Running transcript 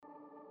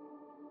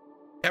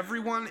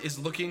Everyone is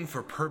looking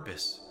for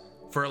purpose,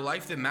 for a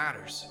life that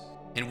matters,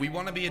 and we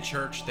want to be a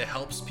church that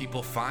helps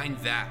people find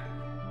that.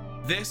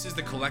 This is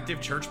the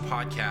Collective Church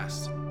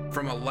Podcast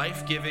from a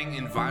life-giving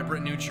and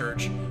vibrant new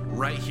church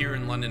right here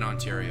in London,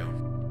 Ontario.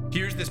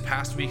 Here's this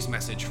past week's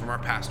message from our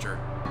pastor,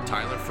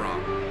 Tyler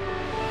Fromm.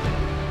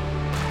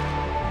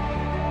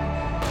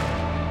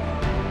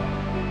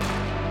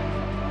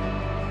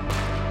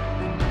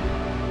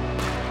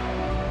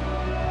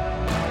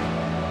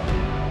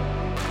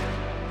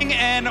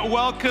 And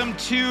welcome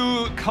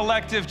to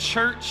Collective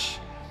Church.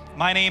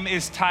 My name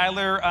is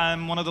Tyler.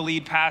 I'm one of the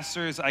lead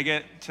pastors. I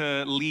get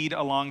to lead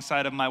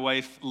alongside of my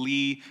wife,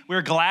 Lee.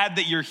 We're glad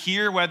that you're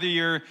here, whether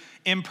you're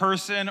in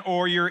person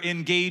or you're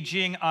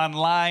engaging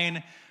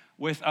online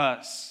with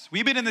us.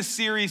 We've been in this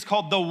series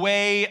called The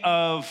Way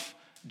of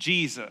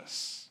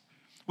Jesus.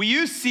 We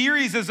use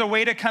series as a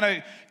way to kind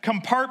of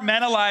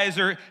compartmentalize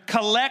or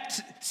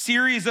collect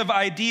series of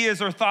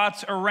ideas or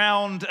thoughts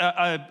around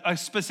a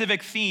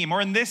specific theme,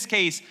 or in this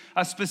case,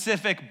 a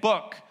specific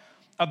book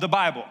of the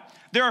Bible.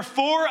 There are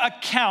 4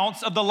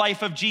 accounts of the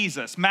life of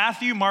Jesus: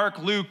 Matthew, Mark,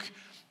 Luke,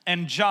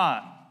 and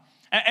John.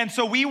 And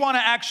so we want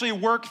to actually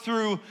work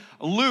through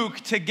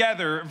Luke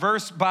together,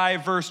 verse by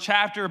verse,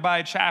 chapter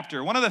by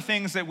chapter. One of the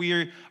things that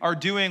we are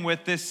doing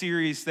with this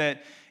series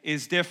that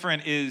is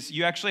different is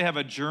you actually have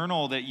a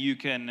journal that you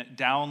can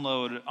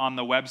download on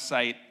the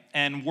website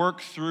and work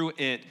through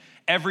it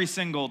every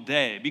single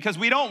day. Because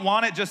we don't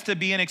want it just to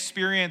be an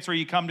experience where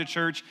you come to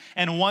church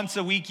and once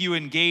a week you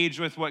engage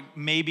with what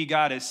maybe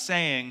God is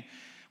saying.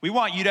 We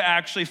want you to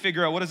actually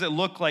figure out, what does it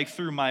look like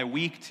through my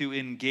week to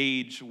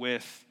engage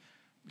with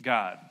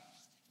God?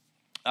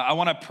 I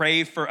want to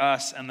pray for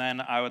us, and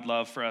then I would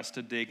love for us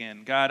to dig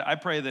in. God, I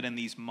pray that in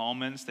these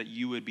moments that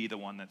you would be the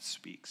one that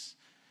speaks.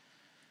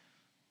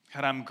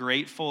 God, I'm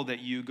grateful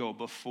that you go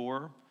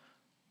before,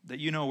 that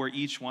you know where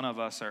each one of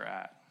us are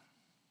at.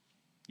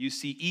 You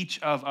see each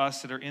of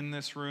us that are in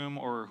this room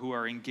or who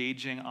are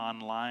engaging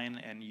online,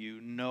 and you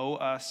know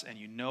us, and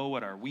you know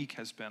what our week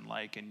has been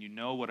like, and you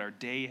know what our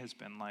day has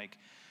been like.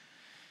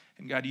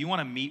 And God, you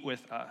want to meet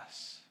with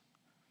us.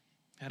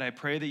 And I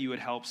pray that you would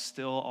help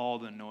still all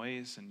the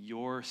noise, and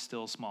your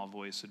still small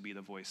voice would be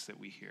the voice that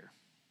we hear.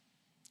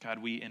 God,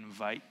 we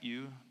invite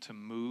you to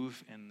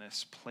move in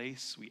this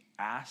place. We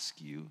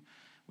ask you.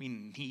 We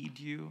need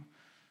you.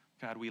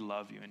 God, we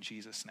love you in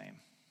Jesus' name.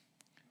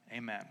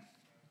 Amen.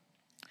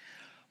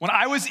 When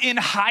I was in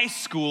high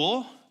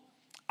school,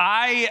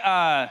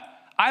 I've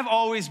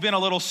always been a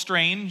little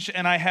strange,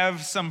 and I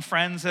have some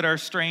friends that are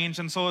strange.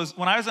 And so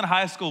when I was in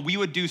high school, we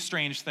would do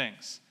strange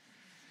things.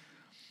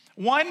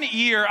 One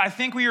year, I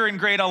think we were in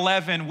grade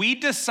 11, we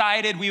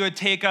decided we would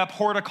take up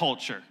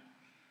horticulture.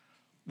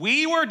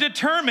 We were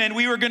determined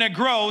we were going to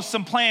grow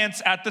some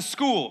plants at the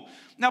school.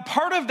 Now,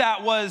 part of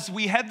that was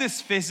we had this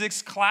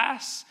physics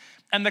class,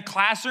 and the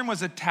classroom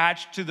was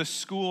attached to the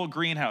school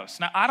greenhouse.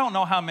 Now, I don't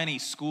know how many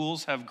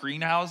schools have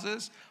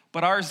greenhouses,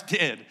 but ours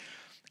did.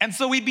 And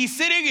so we'd be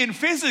sitting in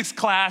physics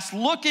class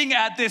looking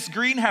at this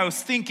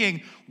greenhouse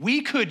thinking, we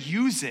could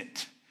use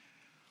it.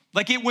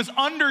 Like, it was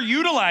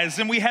underutilized,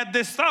 and we had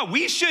this thought,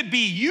 we should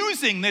be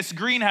using this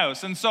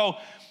greenhouse. And so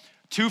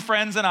 2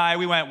 friends and I,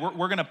 we went,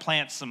 we're going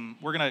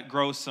to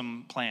grow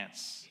some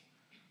plants.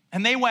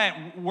 And they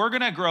went, we're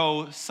going to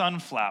grow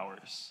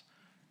sunflowers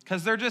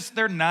because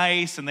they're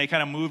nice and they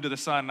kind of move to the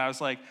sun. And I was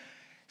like,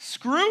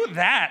 screw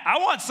that. I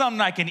want something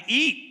I can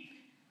eat.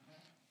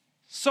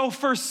 So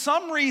for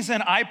some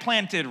reason, I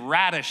planted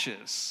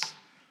radishes.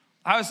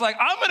 I was like,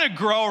 I'm going to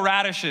grow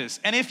radishes.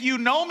 And if you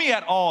know me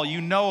at all, you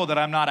know that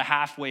I'm not a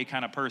halfway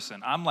kind of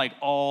person. I'm like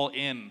all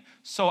in.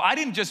 So I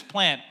didn't just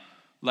plant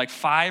like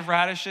 5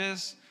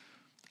 radishes.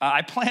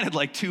 I planted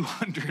like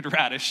 200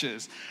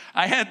 radishes.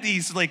 I had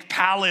these like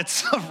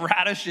pallets of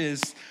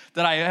radishes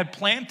that I had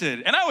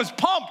planted, and I was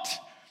pumped.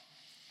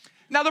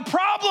 Now the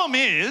problem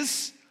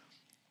is,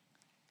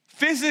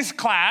 physics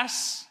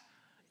class,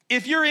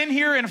 if you're in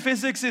here and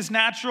physics is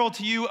natural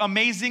to you,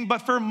 amazing, but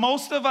for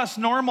most of us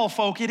normal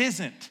folk, it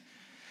isn't.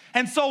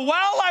 And so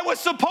while I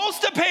was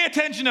supposed to pay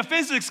attention to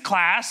physics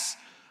class,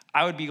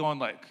 I would be going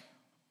like,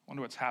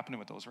 wonder what's happening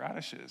with those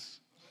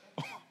radishes.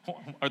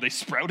 Are they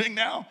sprouting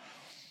now?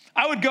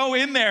 I would go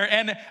in there,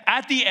 and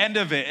at the end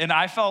of it, and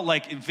I felt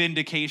like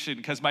vindication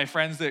because my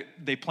friends that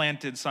they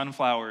planted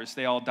sunflowers,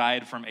 they all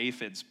died from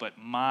aphids, but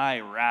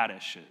my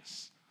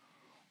radishes,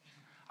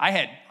 I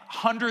had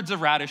hundreds of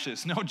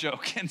radishes, no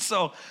joke. And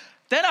so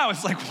then I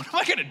was like, what am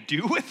I going to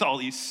do with all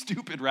these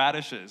stupid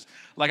radishes?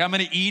 Like, I'm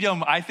going to eat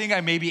them. I think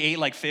I maybe ate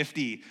like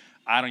 50.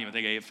 I don't even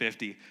think I ate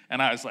 50.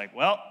 And I was like,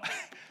 well,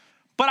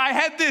 but I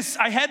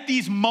had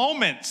these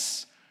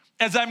moments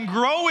as I'm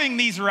growing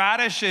these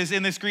radishes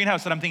in this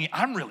greenhouse that I'm thinking,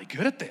 I'm really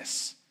good at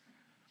this.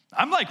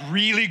 I'm like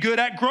really good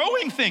at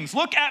growing things.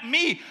 Look at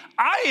me.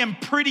 I am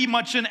pretty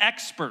much an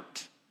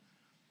expert.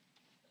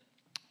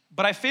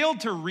 But I failed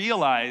to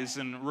realize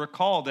and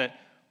recall that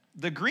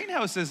the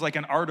greenhouse is like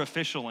an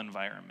artificial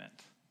environment.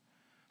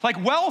 Like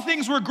while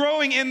things were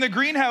growing in the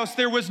greenhouse,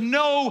 there was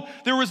no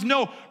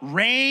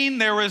rain,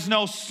 there was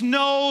no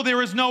snow, there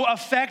was no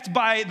effect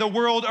by the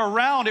world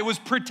around. It was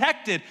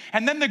protected.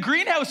 And then the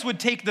greenhouse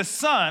would take the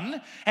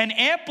sun and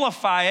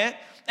amplify it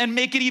and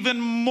make it even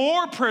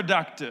more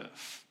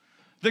productive.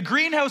 The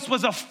greenhouse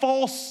was a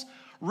false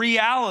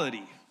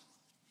reality.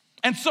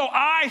 And so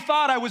I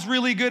thought I was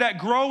really good at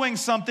growing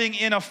something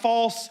in a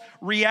false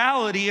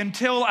reality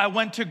until I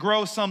went to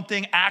grow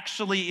something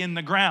actually in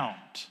the ground.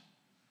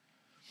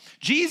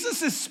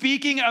 Jesus is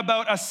speaking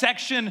about a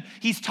section,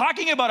 he's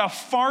talking about a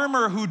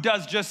farmer who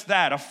does just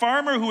that, a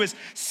farmer who is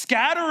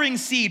scattering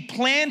seed,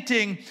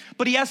 planting,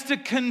 but he has to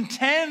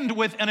contend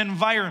with an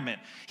environment.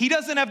 He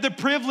doesn't have the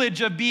privilege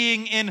of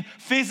being in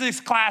physics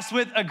class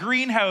with a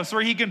greenhouse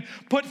where he can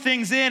put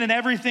things in and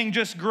everything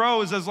just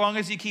grows as long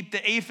as you keep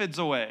the aphids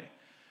away.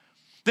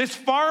 This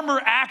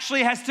farmer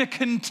actually has to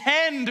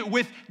contend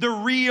with the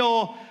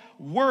real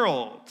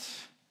world.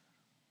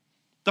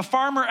 The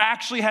farmer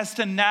actually has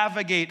to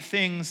navigate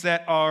things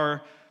that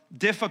are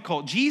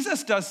difficult.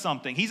 Jesus does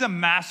something. He's a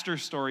master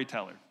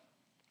storyteller,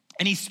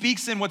 and he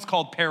speaks in what's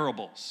called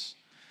parables.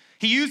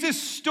 He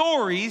uses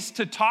stories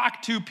to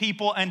talk to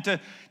people and to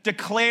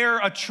declare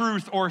a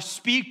truth or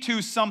speak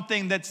to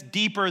something that's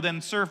deeper than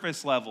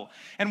surface level.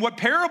 And what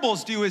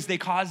parables do is they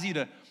cause you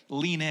to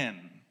lean in,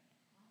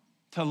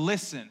 to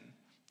listen,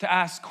 to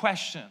ask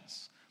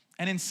questions.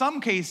 And in some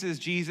cases,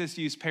 Jesus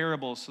used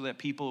parables so that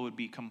people would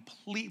be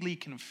completely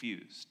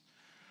confused.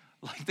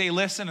 Like they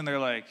listen and they're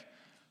like,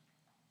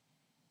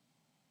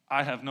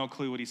 I have no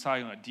clue what he's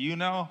talking about. Do you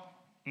know?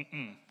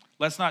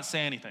 Let's not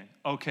say anything.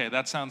 Okay,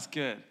 that sounds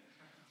good.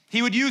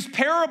 He would use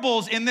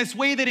parables in this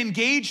way that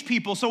engaged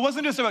people. So it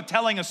wasn't just about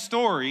telling a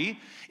story.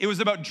 It was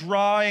about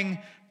drawing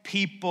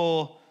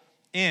people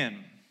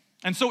in.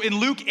 And so in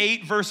Luke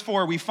 8, verse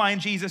 4, we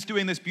find Jesus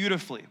doing this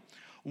beautifully.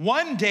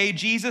 One day,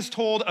 Jesus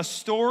told a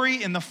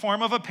story in the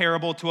form of a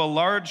parable to a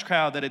large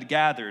crowd that had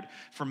gathered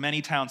from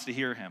many towns to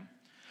hear him.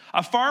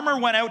 A farmer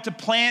went out to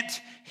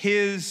plant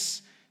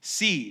his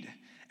seed.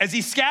 As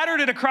he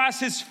scattered it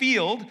across his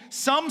field,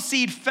 some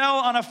seed fell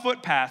on a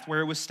footpath where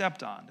it was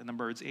stepped on, and the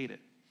birds ate it.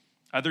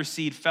 Other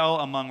seed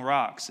fell among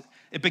rocks.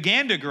 It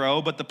began to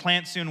grow, but the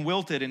plant soon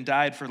wilted and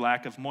died for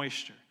lack of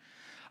moisture.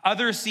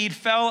 Other seed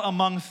fell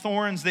among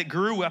thorns that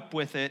grew up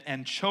with it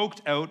and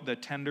choked out the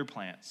tender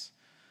plants.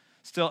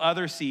 Still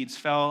other seeds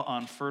fell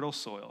on fertile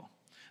soil.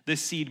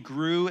 This seed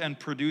grew and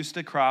produced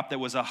a crop that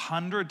was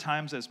 100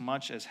 times as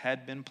much as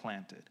had been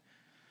planted.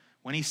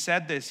 When he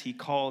said this, he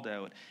called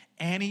out,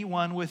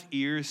 anyone with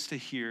ears to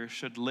hear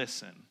should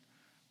listen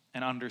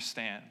and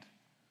understand.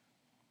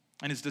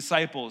 And his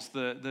disciples,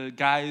 the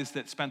guys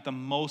that spent the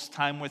most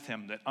time with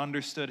him, that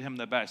understood him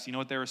the best, you know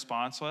what their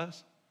response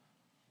was?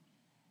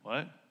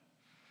 What?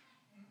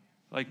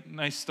 Like,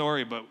 nice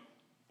story, but,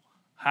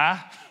 huh?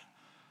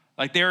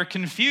 Like they're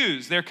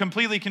confused. They're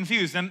completely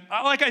confused. And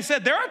like I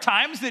said, there are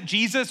times that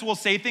Jesus will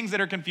say things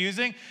that are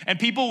confusing and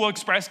people will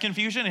express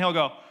confusion and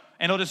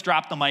he'll just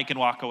drop the mic and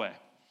walk away.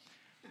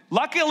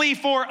 Luckily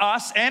for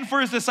us and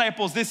for his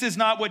disciples, this is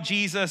not what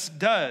Jesus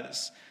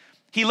does.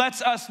 He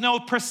lets us know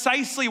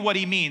precisely what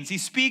he means.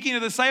 He's speaking to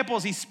the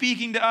disciples. He's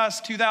speaking to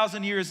us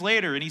 2,000 years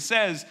later. And he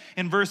says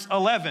in verse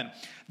 11,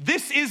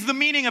 this is the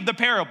meaning of the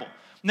parable.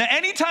 Now,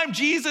 anytime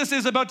Jesus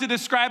is about to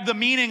describe the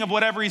meaning of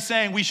whatever he's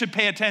saying, we should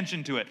pay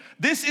attention to it.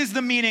 This is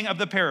the meaning of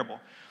the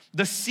parable.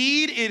 The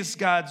seed is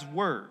God's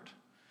word.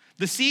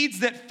 The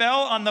seeds that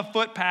fell on the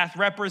footpath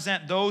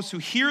represent those who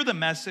hear the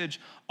message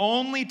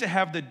only to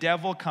have the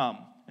devil come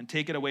and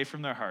take it away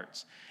from their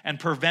hearts and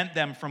prevent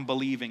them from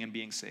believing and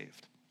being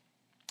saved.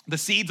 The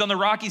seeds on the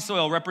rocky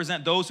soil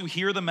represent those who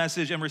hear the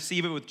message and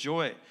receive it with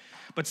joy.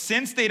 But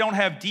since they don't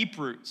have deep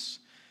roots,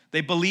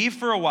 they believe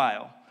for a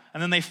while,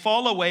 and then they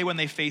fall away when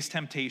they face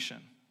temptation.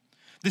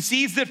 The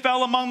seeds that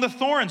fell among the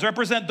thorns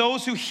represent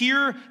those who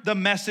hear the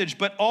message,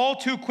 but all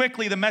too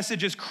quickly the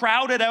message is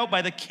crowded out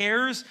by the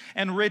cares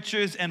and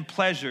riches and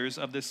pleasures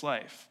of this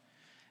life.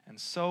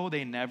 And so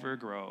they never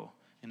grow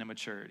into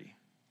maturity.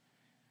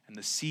 And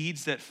the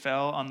seeds that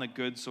fell on the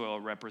good soil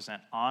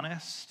represent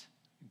honest,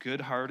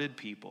 good-hearted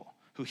people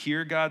who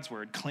hear God's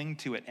word, cling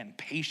to it, and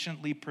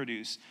patiently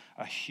produce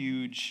a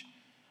huge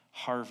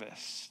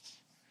harvest.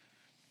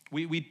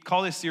 We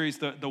call this series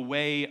the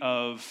Way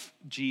of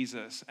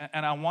Jesus.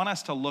 And I want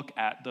us to look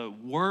at the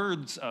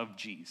words of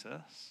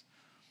Jesus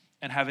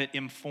and have it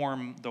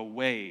inform the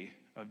way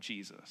of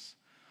Jesus,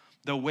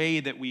 the way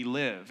that we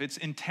live. It's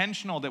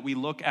intentional that we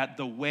look at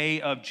the way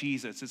of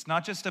Jesus. It's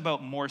not just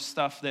about more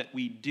stuff that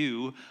we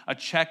do, a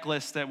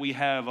checklist that we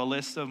have, a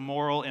list of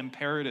moral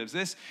imperatives.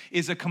 This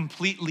is a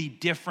completely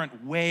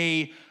different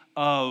way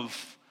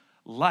of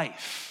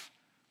life.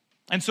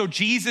 And so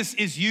Jesus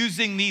is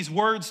using these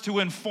words to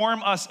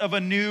inform us of a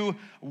new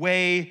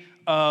way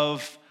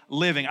of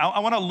living. I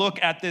want to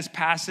look at this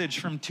passage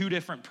from two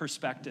different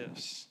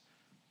perspectives.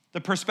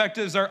 The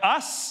perspectives are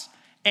us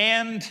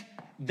and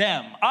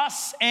them.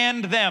 Us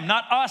and them.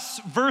 Not us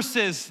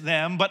versus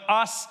them, but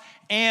us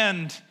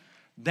and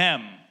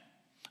them.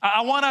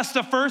 I want us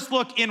to first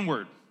look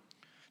inward,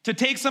 to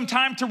take some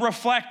time to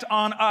reflect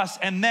on us,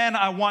 and then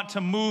I want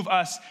to move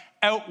us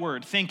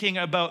outward, thinking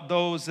about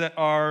those that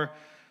are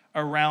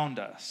around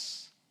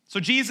us. So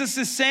Jesus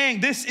is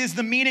saying this is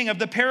the meaning of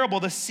the parable.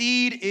 The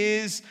seed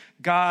is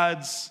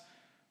God's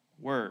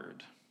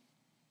word.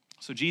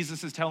 So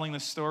Jesus is telling the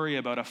story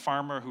about a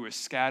farmer who is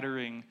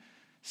scattering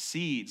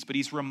seeds, but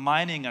he's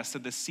reminding us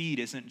that the seed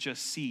isn't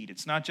just seed.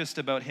 It's not just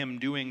about him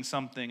doing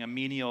something, a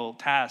menial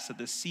task, that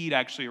the seed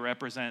actually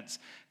represents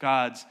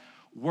God's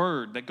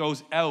word that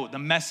goes out, the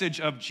message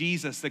of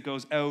Jesus that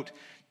goes out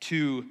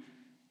to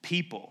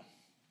people.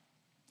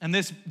 And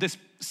this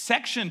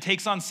section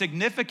takes on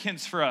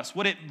significance for us.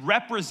 What it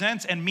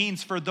represents and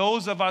means for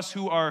those of us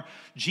who are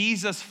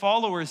Jesus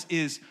followers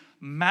is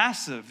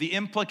massive. The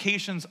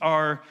implications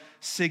are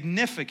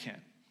significant.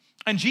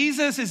 And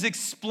Jesus is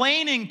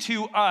explaining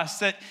to us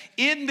that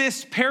in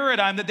this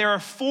paradigm that there are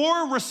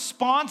 4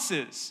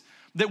 responses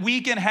that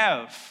we can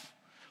have.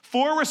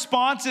 4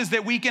 responses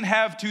that we can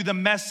have to the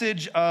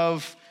message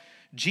of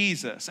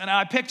Jesus. And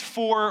I picked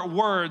 4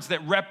 words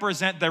that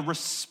represent the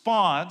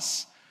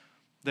response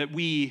that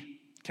we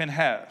can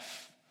have: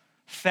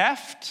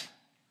 theft,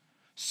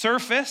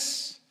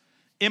 surface,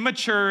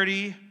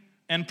 immaturity,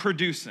 and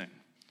producing.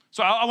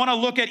 So I want to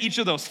look at each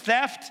of those: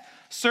 theft,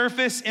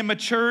 surface,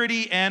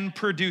 immaturity, and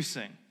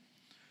producing.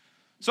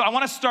 So I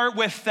want to start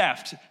with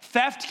theft.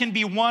 Theft can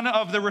be one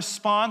of the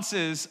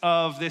responses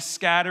of this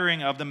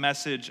scattering of the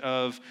message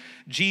of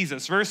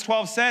Jesus. Verse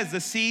 12 says,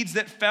 the seeds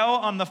that fell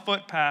on the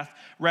footpath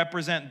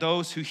represent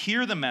those who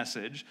hear the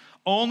message,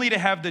 only to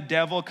have the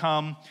devil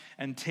come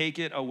and take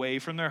it away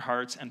from their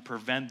hearts and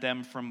prevent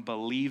them from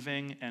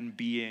believing and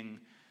being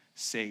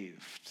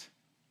saved.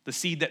 The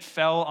seed that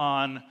fell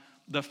on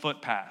the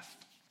footpath.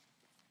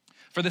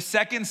 For the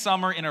second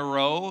summer in a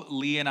row,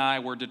 Lee and I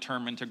were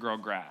determined to grow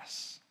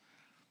grass.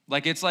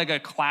 It's like a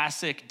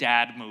classic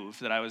dad move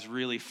that I was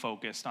really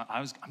focused on.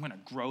 I'm going to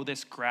grow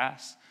this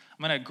grass.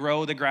 I'm going to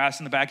grow the grass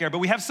in the backyard. But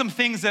we have some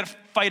things that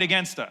fight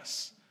against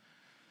us.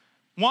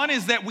 One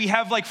is that we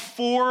have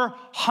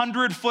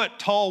 400-foot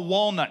tall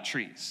walnut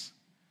trees.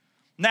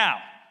 Now,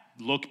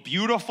 look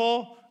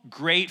beautiful,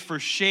 great for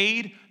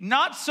shade,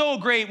 not so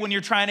great when you're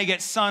trying to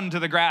get sun to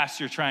the grass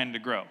you're trying to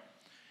grow.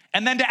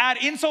 And then to add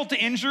insult to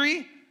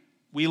injury,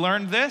 we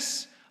learned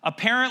this.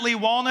 Apparently,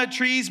 walnut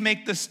trees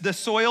make the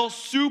soil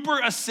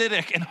super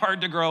acidic and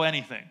hard to grow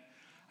anything.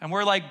 And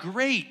we're like,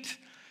 great.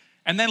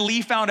 And then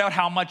Lee found out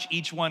how much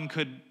each one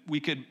we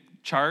could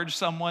charge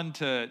someone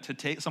to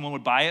take, someone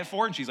would buy it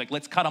for. And she's like,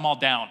 let's cut them all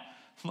down.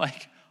 I'm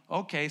like,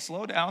 okay,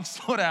 slow down.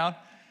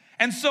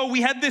 And so we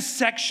had this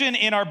section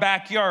in our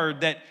backyard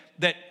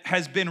that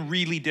has been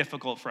really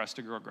difficult for us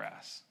to grow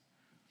grass.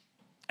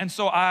 And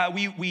so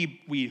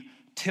we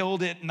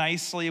tilled it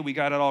nicely, we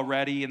got it all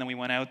ready, and then we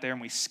went out there and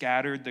we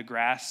scattered the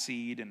grass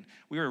seed, and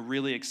we were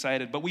really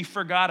excited, but we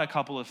forgot a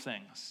couple of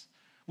things.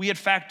 We had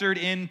factored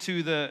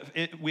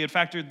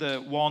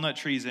the walnut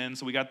trees in,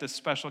 so we got this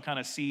special kind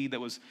of seed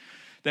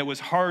that was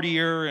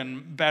hardier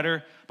and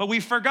better, but we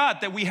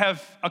forgot that we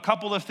have a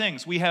couple of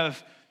things. We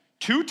have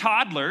 2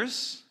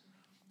 toddlers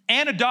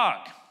and a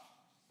dog.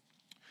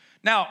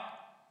 Now,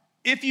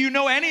 if you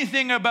know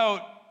anything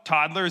about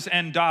toddlers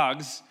and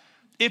dogs,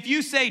 if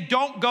you say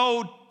don't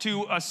go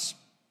to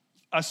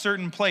a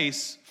certain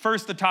place,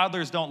 first, the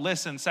toddlers don't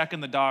listen.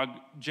 Second, the dog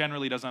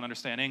generally doesn't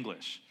understand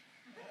English.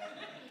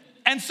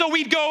 And so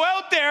we'd go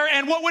out there,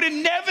 and what would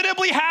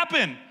inevitably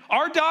happen?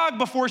 Our dog,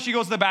 before she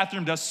goes to the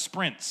bathroom, does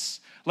sprints.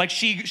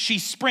 She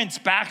sprints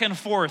back and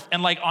forth,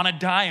 and on a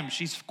dime.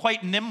 She's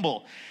quite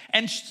nimble.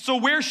 And so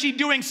where's she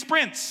doing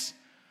sprints?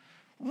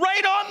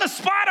 Right on the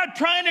spot I'm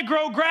trying to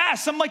grow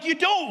grass. I'm like, you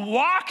don't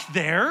walk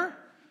there.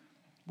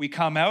 We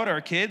come out,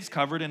 our kids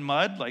covered in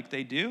mud like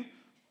they do.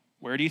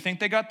 Where do you think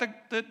they got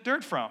the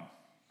dirt from?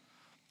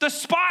 The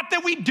spot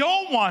that we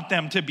don't want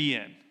them to be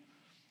in,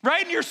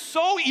 right? And you're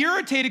so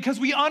irritated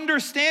because we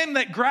understand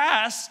that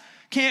grass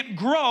can't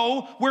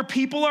grow where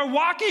people are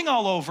walking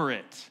all over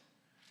it.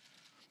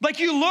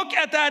 You look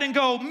at that and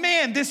go,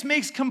 man, this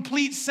makes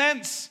complete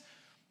sense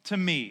to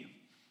me.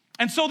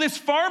 And so this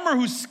farmer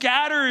who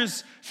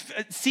scatters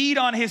seed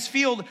on his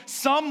field,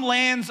 some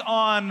lands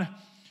on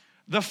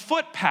the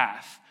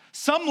footpath.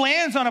 Some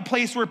lands on a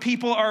place where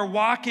people are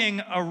walking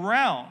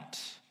around.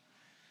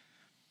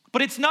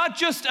 But it's not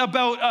just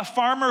about a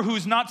farmer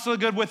who's not so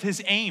good with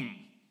his aim.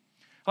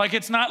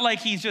 It's not like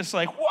he's just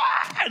wah,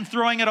 and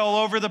throwing it all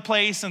over the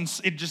place and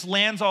it just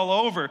lands all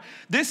over.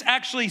 This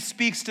actually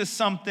speaks to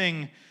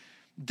something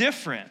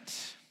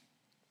different.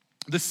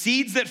 The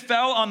seeds that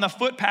fell on the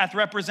footpath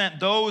represent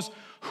those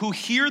who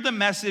hear the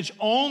message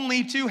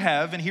only to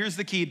have, and here's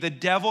the key, the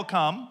devil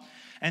come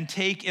and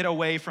take it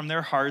away from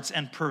their hearts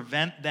and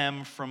prevent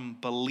them from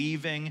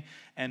believing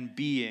and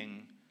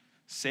being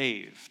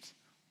saved.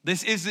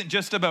 This isn't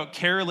just about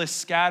careless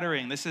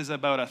scattering. This is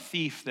about a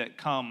thief that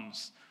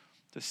comes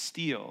to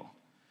steal.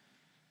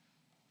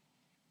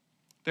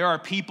 There are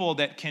people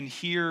that can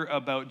hear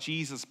about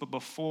Jesus, but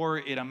before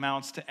it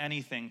amounts to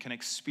anything, can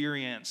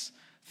experience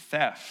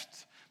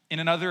theft, In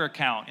another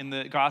account, in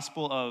the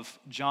Gospel of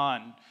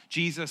John,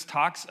 Jesus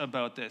talks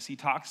about this. He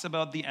talks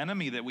about the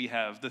enemy that we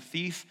have, the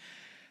thief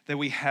that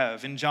we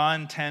have. In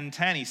John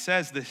 10:10, he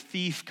says, the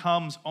thief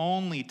comes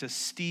only to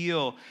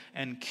steal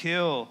and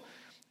kill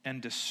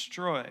and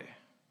destroy.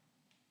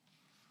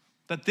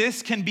 That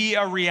this can be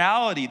a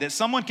reality, that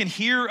someone can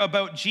hear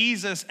about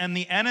Jesus and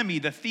the enemy,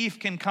 the thief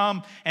can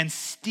come and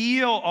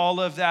steal all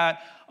of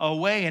that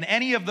away. And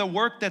any of the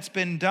work that's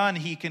been done,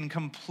 he can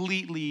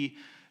completely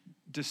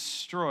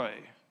destroy.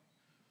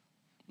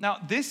 Now,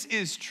 this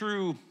is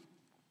true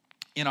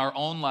in our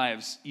own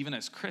lives, even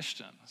as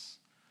Christians.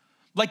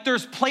 Like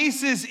there's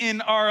places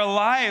in our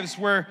lives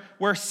where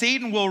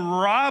Satan will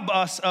rob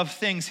us of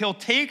things. He'll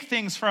take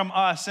things from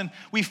us and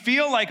we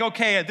feel like,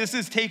 okay, this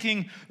is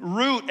taking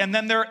root. And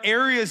then there are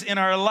areas in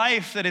our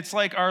life that it's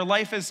like our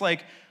life is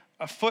like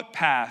a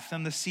footpath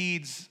and the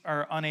seeds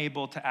are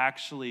unable to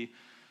actually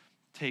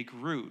take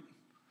root.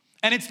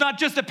 And it's not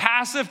just a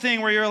passive thing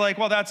where you're like,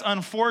 well, that's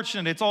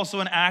unfortunate. It's also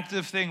an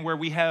active thing where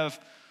we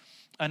have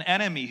an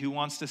enemy who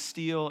wants to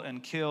steal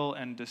and kill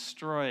and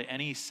destroy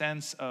any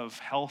sense of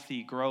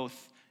healthy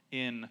growth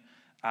in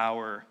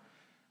our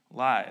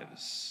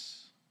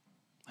lives.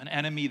 An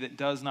enemy that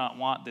does not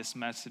want this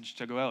message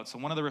to go out. So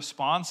one of the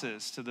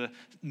responses to the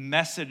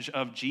message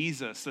of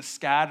Jesus, the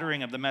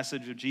scattering of the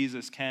message of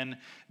Jesus, can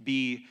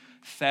be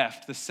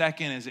theft. The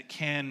second is it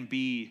can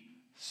be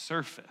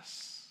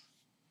surface.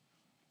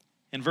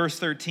 In verse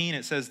 13,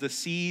 it says, the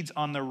seeds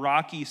on the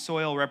rocky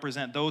soil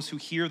represent those who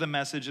hear the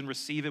message and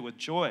receive it with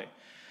joy.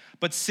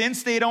 But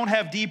since they don't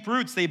have deep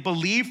roots, they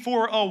believe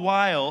for a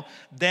while,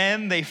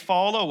 then they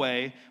fall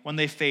away when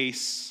they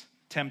face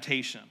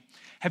temptation.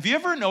 Have you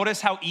ever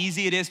noticed how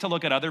easy it is to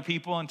look at other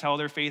people and tell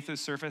their faith is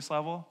surface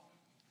level?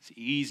 It's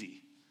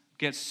easy.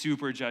 Get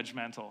super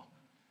judgmental.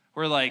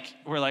 We're like,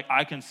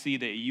 I can see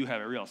that you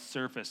have a real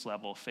surface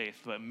level faith,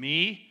 but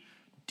me,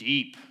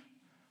 deep.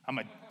 I'm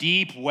a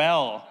deep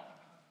well.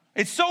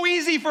 It's so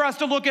easy for us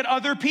to look at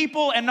other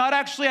people and not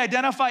actually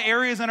identify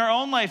areas in our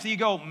own life that you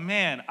go,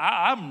 man,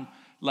 I'm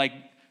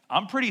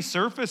pretty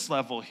surface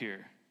level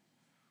here.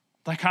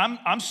 Like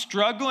I'm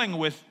struggling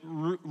with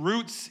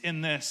roots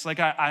in this.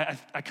 Like I'm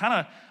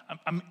kind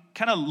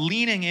of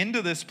leaning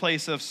into this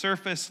place of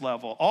surface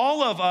level.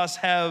 All of us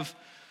have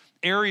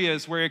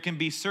areas where it can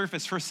be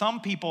surface. For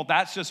some people,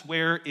 that's just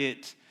where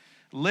it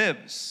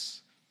lives.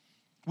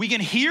 We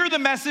can hear the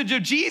message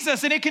of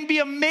Jesus and it can be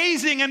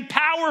amazing and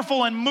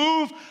powerful and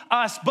move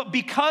us, but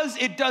because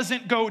it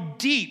doesn't go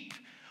deep,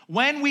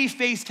 when we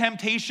face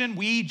temptation,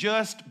 we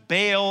just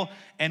bail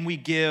and we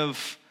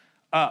give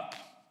up.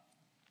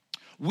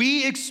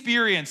 We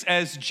experience,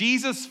 as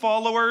Jesus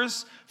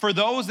followers, for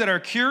those that are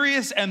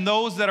curious and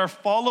those that are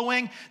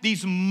following,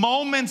 these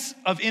moments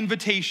of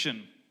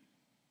invitation.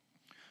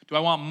 Do I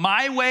want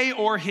my way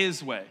or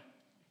his way?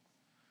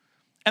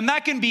 And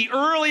that can be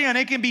early and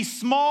it can be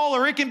small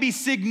or it can be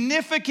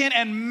significant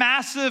and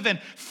massive and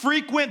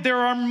frequent. There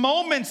are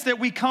moments that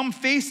we come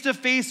face to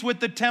face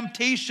with the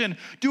temptation.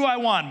 Do I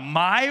want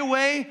my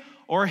way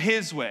or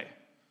his way?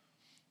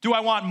 Do I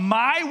want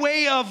my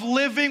way of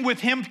living with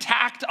him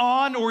tacked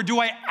on, or do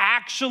I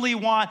actually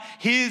want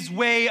his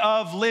way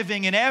of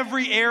living in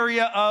every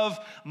area of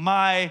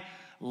my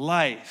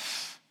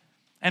life?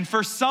 And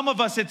for some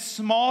of us, it's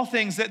small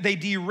things that they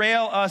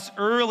derail us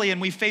early, and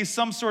we face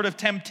some sort of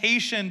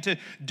temptation to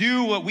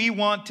do what we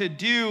want to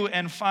do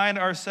and find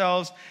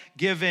ourselves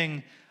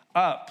giving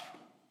up.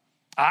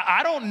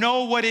 I don't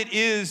know what it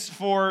is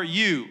for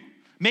you.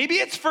 Maybe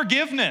it's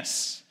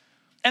forgiveness.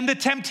 And the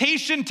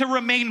temptation to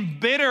remain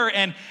bitter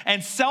and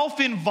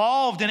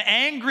self-involved and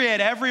angry at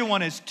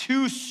everyone is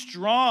too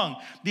strong.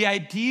 The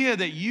idea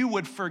that you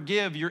would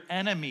forgive your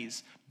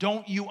enemies.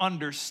 Don't you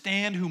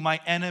understand who my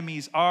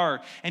enemies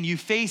are? And you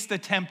face the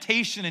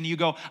temptation and you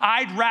go,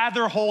 I'd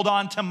rather hold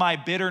on to my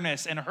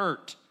bitterness and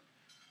hurt.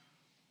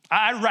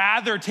 I'd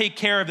rather take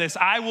care of this.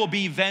 I will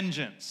be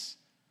vengeance.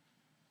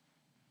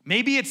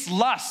 Maybe it's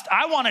lust.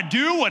 I want to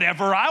do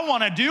whatever I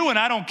want to do and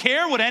I don't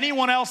care what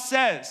anyone else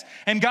says.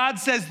 And God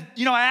says,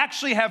 I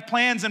actually have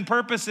plans and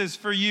purposes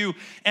for you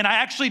and I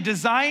actually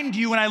designed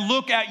you and I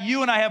look at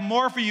you and I have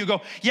more for you.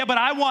 Go, yeah, but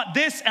I want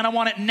this and I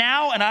want it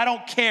now and I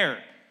don't care.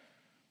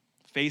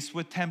 Faced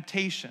with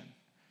temptation.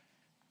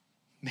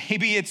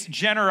 Maybe it's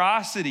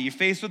generosity. You're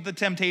faced with the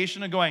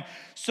temptation of going,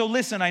 so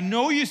listen, I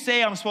know you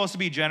say I'm supposed to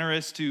be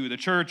generous to the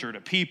church or to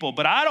people,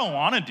 but I don't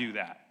want to do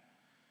that.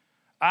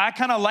 I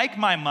kind of like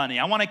my money.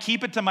 I want to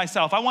keep it to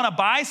myself. I want to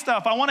buy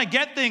stuff. I want to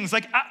get things.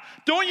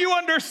 Don't you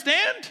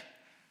understand?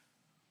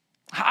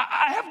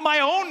 I have my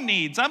own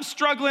needs. I'm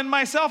struggling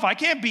myself. I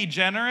can't be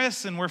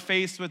generous, and we're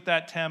faced with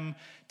that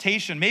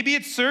temptation. Maybe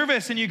it's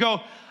service, and you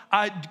go,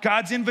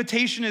 God's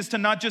invitation is to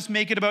not just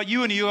make it about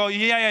you, and you go,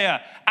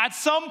 yeah. At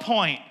some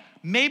point,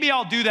 maybe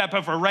I'll do that,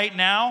 but for right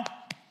now,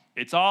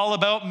 it's all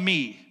about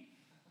me.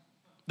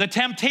 The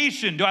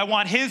temptation, do I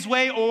want his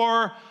way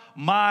or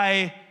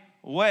my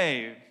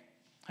way?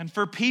 And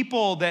for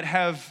people that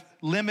have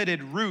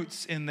limited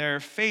roots in their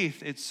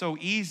faith, it's so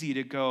easy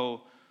to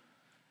go,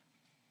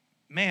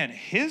 man,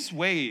 his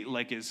way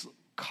is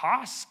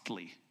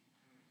costly.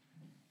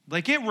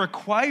 Like, it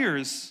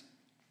requires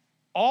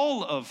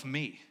all of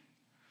me.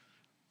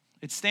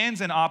 It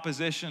stands in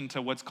opposition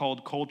to what's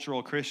called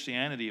cultural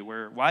Christianity,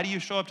 where, why do you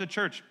show up to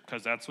church?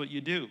 Because that's what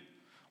you do.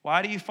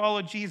 Why do you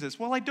follow Jesus?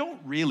 Well, I don't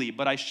really,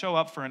 but I show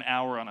up for an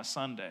hour on a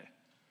Sunday.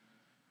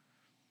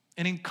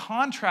 And in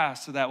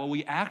contrast to that, what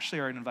we actually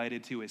are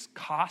invited to is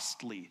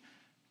costly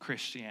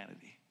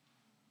Christianity,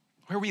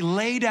 where we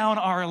lay down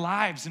our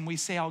lives and we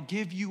say, I'll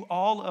give you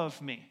all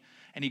of me.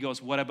 And he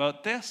goes, what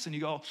about this? And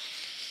you go,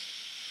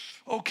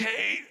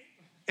 okay.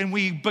 And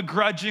we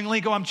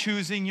begrudgingly go, I'm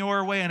choosing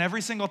your way. And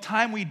every single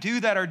time we do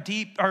that,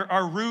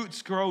 our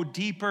roots grow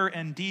deeper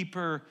and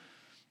deeper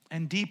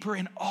and deeper.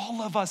 And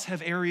all of us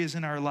have areas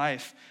in our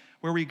life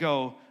where we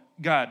go,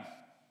 God,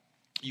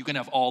 you can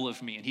have all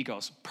of me. And he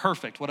goes,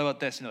 perfect. What about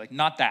this? And you're like,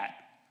 not that.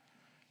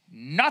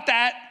 Not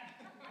that.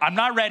 I'm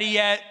not ready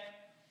yet.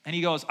 And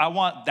he goes, I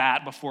want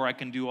that before I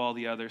can do all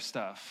the other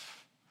stuff.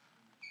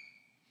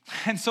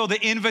 And so the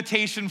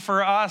invitation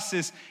for us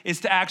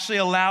is to actually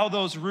allow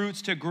those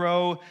roots to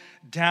grow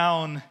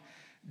down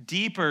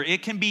deeper.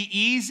 It can be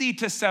easy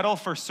to settle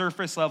for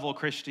surface level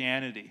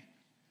Christianity.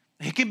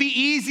 It can be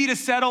easy to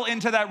settle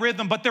into that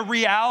rhythm, but the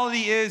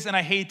reality is, and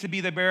I hate to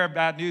be the bearer of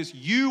bad news,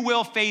 you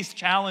will face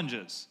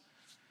challenges.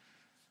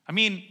 I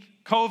mean,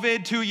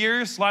 COVID, 2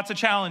 years, lots of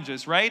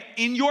challenges, right?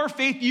 In your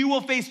faith, you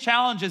will face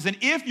challenges. And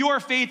if your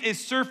faith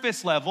is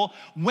surface level,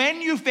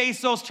 when you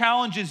face those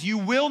challenges, you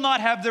will not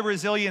have the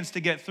resilience to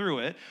get through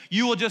it.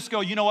 You will just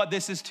go, you know what,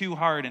 this is too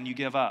hard, and you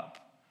give up.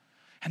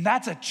 And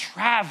that's a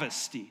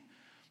travesty.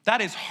 That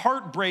is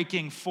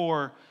heartbreaking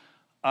for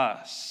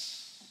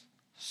us.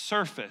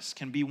 Surface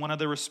can be one of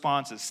the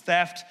responses.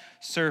 Theft,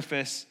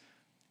 surface,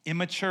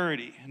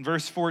 immaturity. In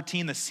verse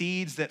 14, the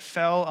seeds that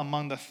fell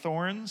among the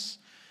thorns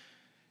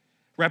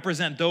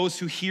represent those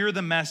who hear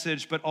the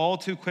message, but all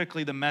too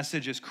quickly the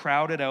message is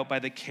crowded out by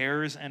the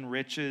cares and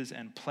riches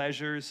and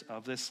pleasures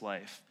of this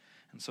life.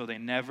 And so they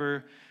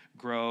never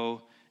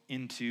grow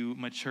into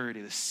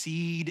maturity. The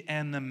seed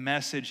and the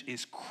message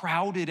is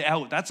crowded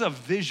out. That's a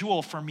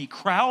visual for me.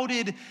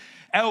 Crowded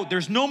out.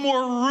 There's no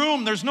more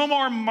room. There's no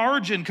more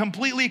margin.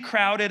 Completely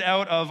crowded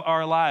out of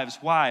our lives.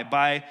 Why?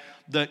 By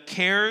the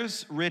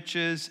cares,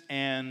 riches,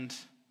 and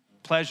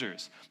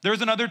pleasures.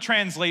 There's another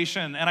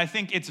translation, and I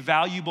think it's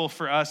valuable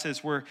for us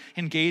as we're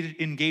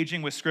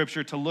engaging with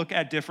Scripture to look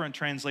at different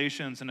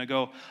translations and to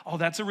go, oh,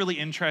 that's a really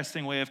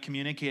interesting way of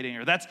communicating,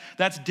 or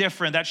that's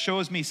different, that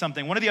shows me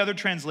something. One of the other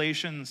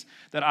translations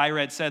that I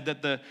read said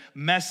that the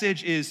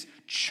message is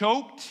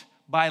choked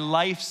by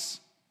life's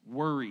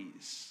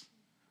worries.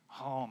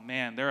 Oh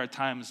man, there are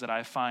times that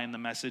I find the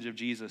message of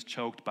Jesus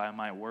choked by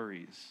my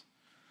worries,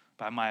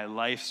 by my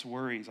life's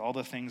worries, all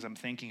the things I'm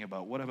thinking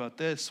about. What about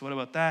this? What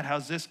about that?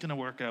 How's this gonna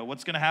work out?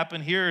 What's gonna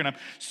happen here? And I'm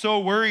so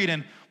worried.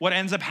 And what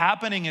ends up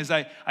happening is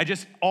I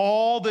just,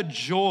 all the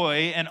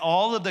joy and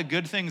all of the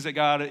good things that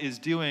God is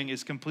doing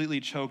is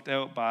completely choked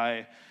out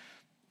by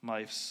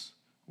life's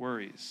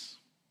worries.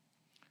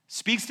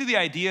 Speaks to the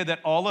idea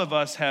that all of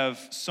us have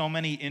so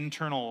many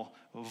internal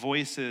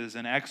voices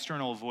and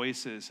external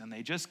voices, and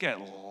they just get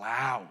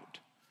loud.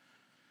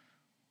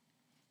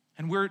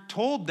 And we're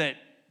told that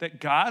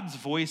God's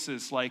voice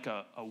is like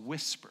a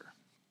whisper,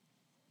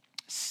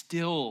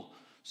 still,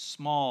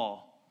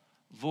 small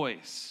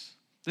voice.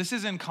 This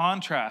is in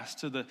contrast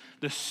to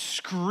the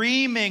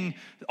screaming,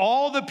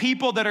 all the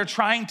people that are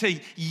trying to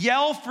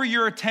yell for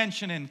your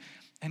attention,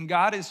 and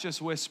God is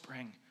just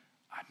whispering,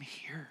 I'm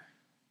here,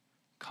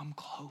 come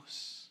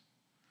close,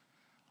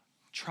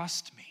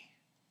 trust me.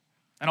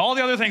 And all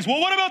the other things,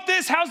 well, what about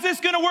this? How's this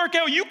gonna work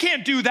out? You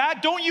can't do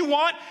that, don't you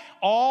want?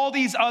 All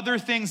these other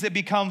things that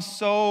become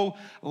so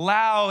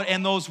loud,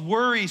 and those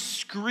worries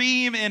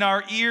scream in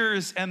our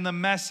ears, and the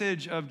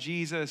message of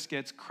Jesus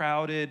gets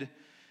crowded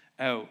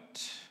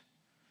out.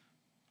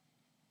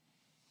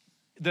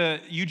 The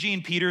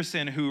Eugene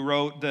Peterson, who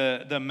wrote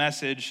the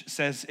message,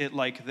 says it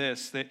like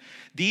this, that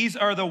these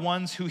are the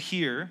ones who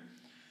hear,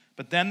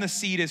 but then the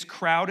seed is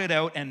crowded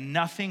out and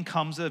nothing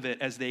comes of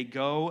it as they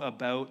go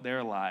about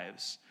their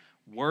lives,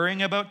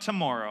 worrying about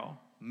tomorrow,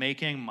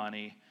 making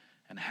money,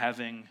 and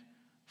having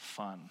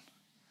fun.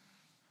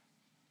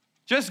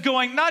 Just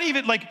going, not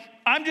even like,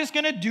 I'm just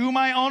gonna do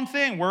my own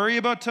thing, worry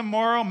about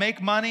tomorrow,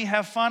 make money,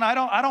 have fun.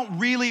 I don't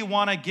really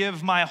wanna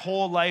give my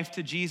whole life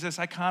to Jesus.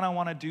 I kinda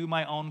wanna do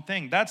my own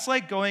thing. That's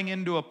like going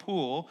into a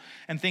pool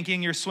and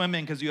thinking you're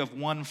swimming because you have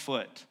 1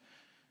 foot.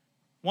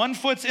 1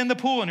 foot's in the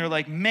pool and you're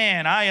like,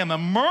 man, I am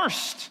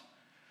immersed.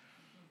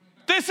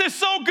 This is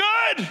so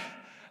good.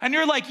 And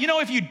you're like,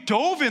 if you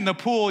dove in the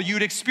pool,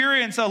 you'd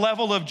experience a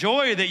level of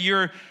joy that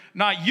you're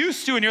not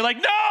used to. And you're like,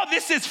 no,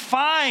 this is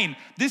fine.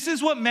 This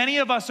is what many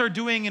of us are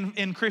doing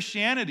in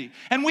Christianity.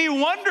 And we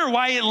wonder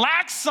why it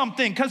lacks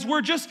something, because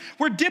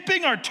we're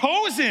dipping our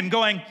toes in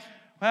going,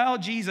 well,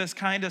 Jesus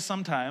kind of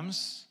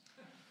sometimes.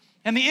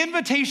 And the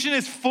invitation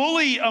is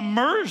fully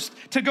immersed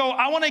to go,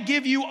 I want to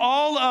give you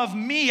all of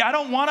me. I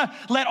don't want to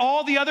let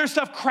all the other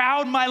stuff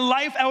crowd my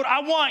life out.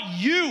 I want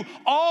you,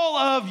 all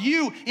of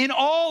you, in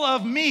all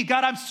of me.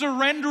 God, I'm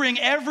surrendering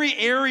every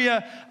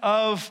area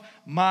of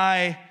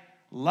my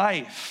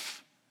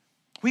life.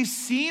 We've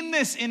seen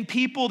this in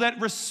people that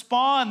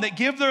respond, that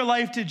give their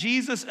life to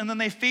Jesus, and then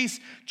they face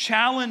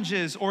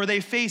challenges or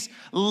they face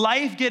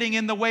life getting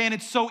in the way, and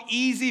it's so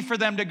easy for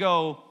them to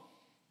go,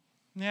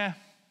 yeah.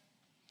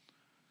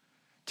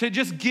 To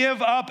just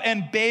give up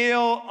and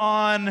bail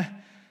on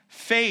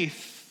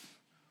faith,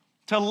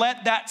 to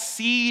let that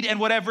seed and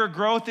whatever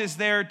growth is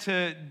there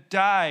to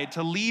die,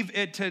 to leave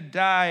it to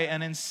die,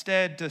 and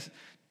instead to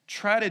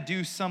try to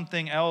do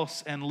something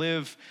else and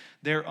live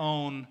their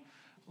own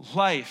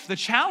life. The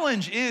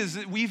challenge is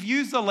that we've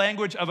used the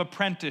language of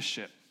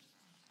apprenticeship.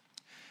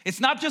 It's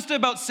not just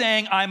about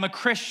saying I'm a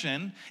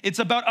Christian. It's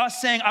about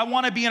us saying I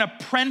want to be an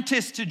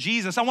apprentice to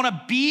Jesus. I want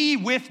to be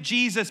with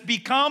Jesus,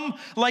 become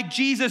like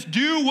Jesus,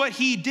 do what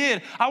he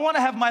did. I want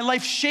to have my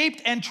life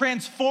shaped and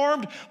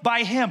transformed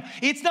by him.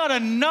 It's not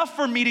enough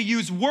for me to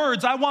use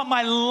words. I want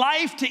my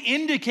life to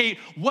indicate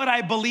what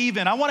I believe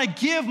in. I want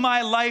to give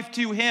my life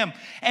to him.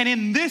 And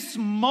in this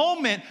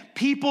moment,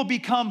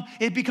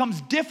 it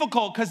becomes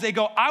difficult because they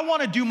go, I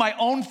want to do my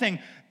own thing.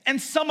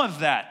 And some of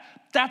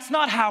that's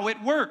not how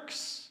it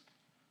works.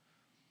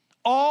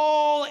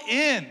 All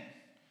in.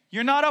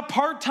 You're not a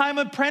part-time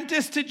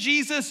apprentice to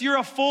Jesus. You're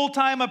a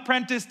full-time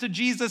apprentice to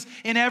Jesus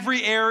in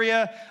every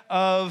area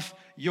of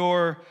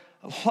your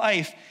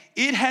life.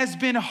 It has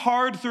been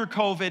hard through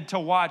COVID to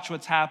watch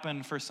what's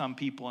happened for some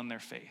people in their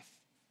faith.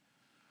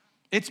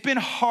 It's been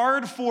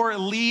hard for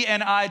Lee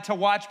and I to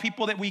watch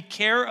people that we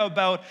care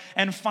about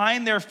and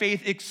find their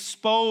faith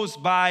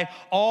exposed by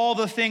all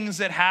the things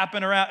that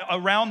happen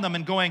around them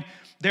and going,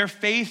 their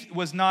faith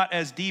was not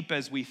as deep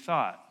as we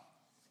thought.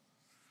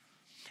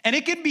 And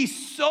it can be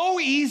so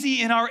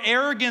easy in our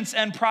arrogance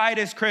and pride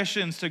as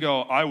Christians to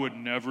go, I would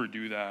never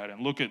do that,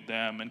 and look at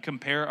them and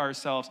compare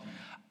ourselves.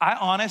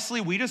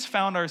 We just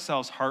found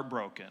ourselves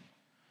heartbroken.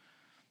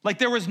 Like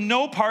there was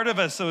no part of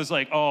us that was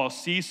like, oh,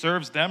 see,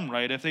 serves them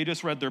right. If they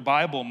just read their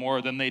Bible more,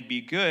 then they'd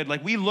be good.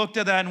 Like we looked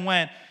at that and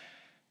went,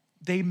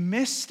 they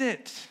missed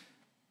it.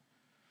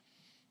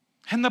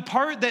 And the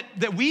part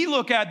that we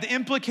look at, the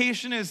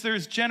implication is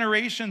there's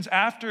generations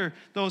after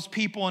those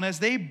people. And as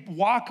they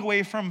walk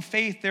away from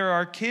faith, there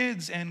are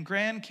kids and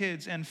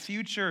grandkids and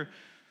future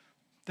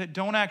that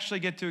don't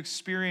actually get to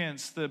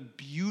experience the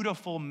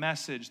beautiful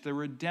message, the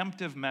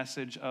redemptive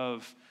message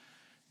of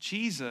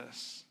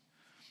Jesus.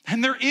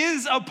 And there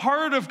is a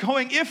part of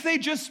going, if they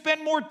just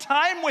spent more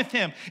time with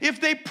him, if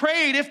they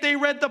prayed, if they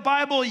read the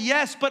Bible,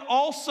 yes, but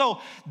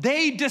also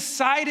they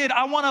decided,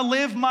 I want to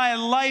live my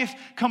life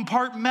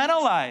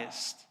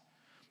compartmentalized.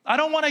 I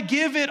don't want to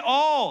give it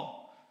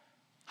all.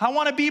 I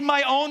want to be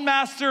my own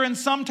master and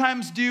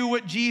sometimes do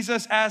what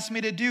Jesus asked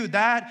me to do.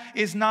 That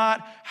is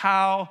not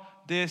how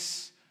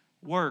this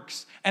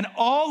works. And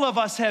all of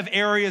us have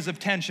areas of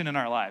tension in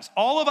our lives.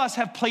 All of us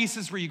have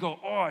places where you go,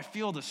 oh, I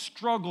feel the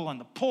struggle and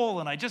the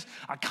pull, and I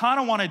kind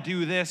of want to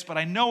do this, but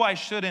I know I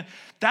shouldn't.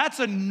 That's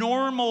a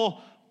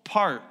normal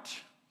part.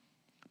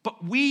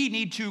 But we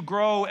need to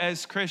grow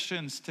as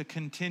Christians to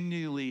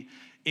continually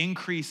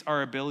increase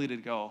our ability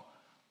to go,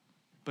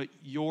 but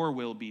your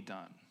will be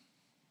done.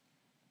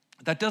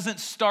 That doesn't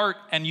start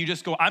and you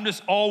just go, I'm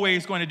just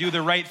always going to do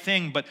the right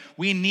thing, but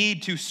we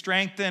need to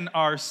strengthen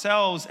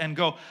ourselves and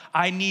go,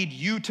 I need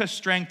you to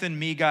strengthen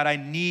me, God. I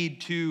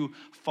need to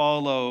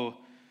follow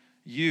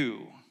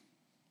you.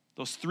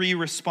 Those three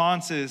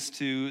responses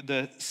to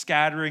the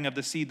scattering of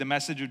the seed, the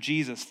message of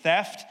Jesus: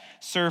 theft,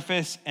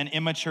 surface, and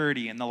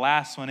immaturity. And the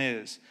last one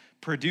is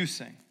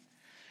producing.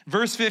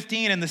 Verse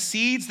 15, and the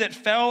seeds that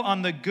fell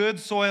on the good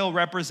soil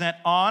represent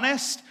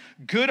honest,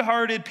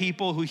 good-hearted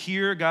people who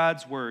hear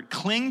God's word,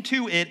 cling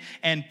to it,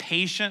 and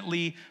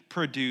patiently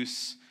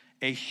produce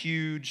a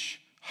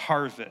huge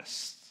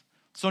harvest.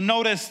 So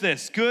notice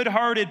this: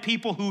 good-hearted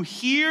people who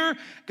hear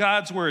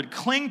God's word,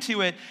 cling to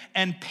it,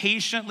 and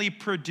patiently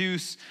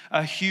produce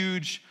a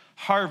huge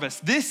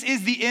harvest. This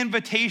is the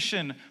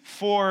invitation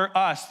for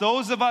us,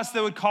 those of us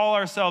that would call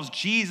ourselves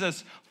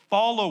Jesus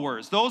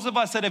followers, those of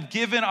us that have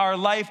given our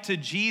life to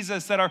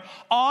Jesus, that are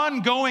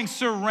ongoing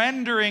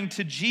surrendering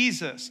to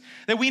Jesus,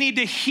 that we need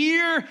to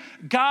hear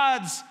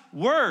God's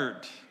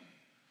word.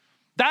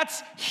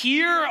 That's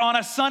here on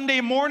a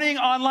Sunday morning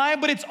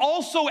online, but it's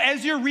also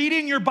as you're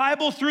reading your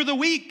Bible through the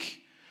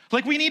week.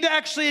 Like we need to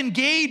actually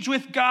engage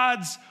with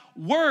God's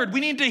word. We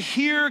need to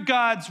hear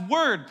God's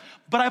word.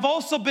 But I've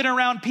also been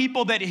around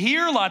people that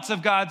hear lots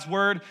of God's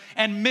word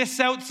and miss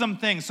out some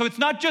things. So it's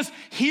not just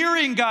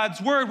hearing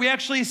God's word. We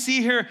actually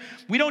see here,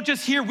 we don't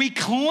just hear, we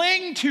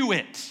cling to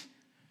it.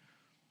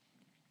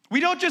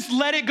 We don't just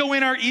let it go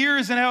in our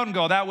ears and out and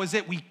go, that was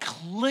it. We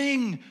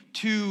cling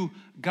to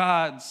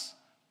God's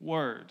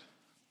word.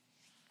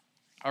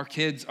 Our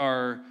kids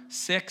are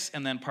 6,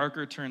 and then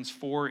Parker turns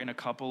 4 in a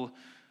couple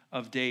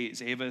of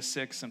days. Ava is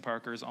 6 and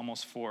Parker is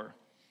almost 4.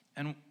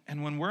 And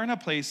when we're in a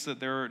place that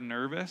they're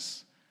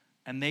nervous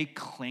and they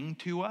cling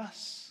to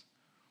us,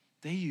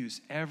 they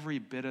use every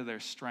bit of their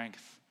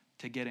strength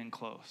to get in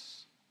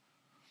close.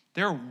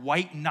 They're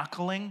white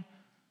knuckling.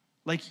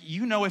 Like,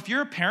 if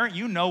you're a parent,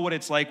 you know what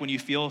it's like when you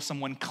feel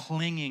someone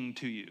clinging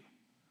to you.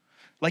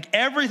 Like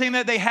everything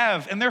that they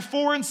have. And they're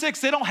 4 and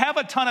 6. They don't have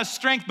a ton of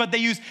strength, but they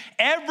use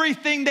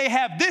everything they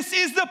have. This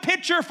is the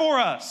picture for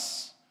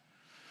us.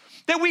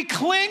 That we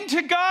cling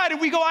to God and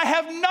we go, I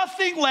have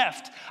nothing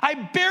left. I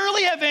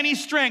barely have any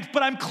strength,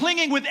 but I'm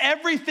clinging with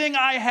everything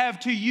I have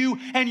to you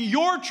and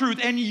your truth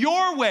and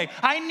your way.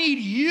 I need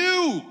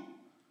you.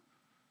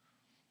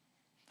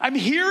 I'm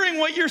hearing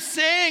what you're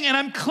saying and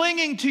I'm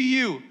clinging to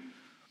you.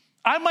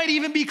 I might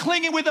even be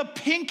clinging with a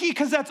pinky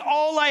because that's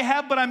all I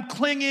have, but I'm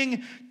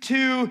clinging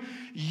to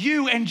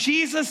you. And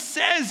Jesus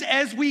says,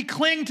 as we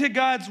cling to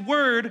God's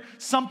word,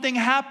 something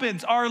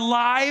happens. Our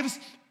lives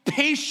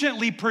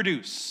patiently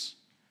produce.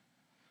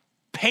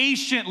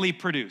 Patiently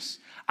produce.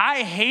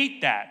 I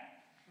hate that.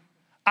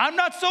 I'm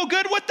not so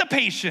good with the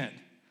patient.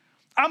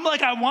 I'm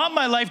like, I want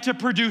my life to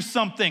produce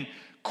something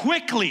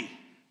quickly.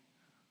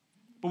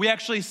 But we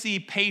actually see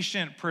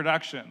patient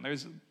production.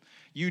 There's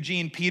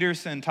Eugene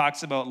Peterson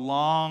talks about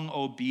long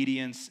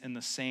obedience in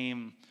the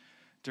same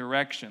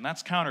direction.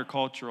 That's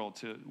countercultural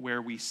to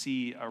where we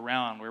see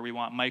around, where we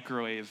want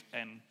microwave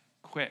and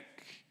quick.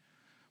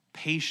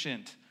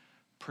 Patient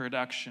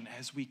production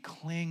as we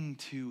cling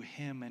to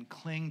him and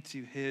cling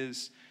to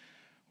his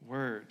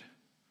word.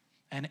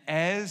 And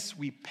as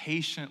we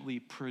patiently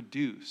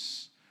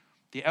produce,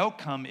 the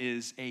outcome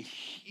is a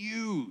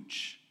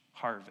huge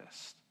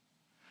harvest.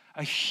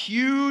 A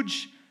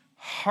huge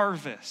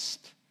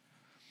harvest.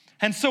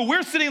 And so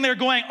we're sitting there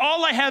going,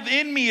 all I have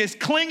in me is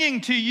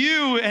clinging to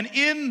you. And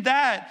in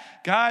that,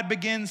 God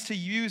begins to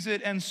use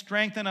it and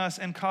strengthen us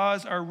and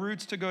cause our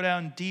roots to go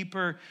down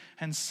deeper.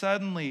 And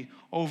suddenly,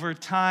 over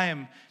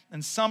time,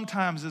 and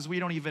sometimes as we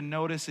don't even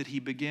notice it, he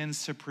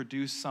begins to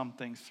produce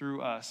something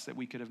through us that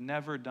we could have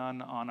never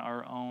done on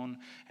our own.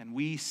 And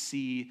we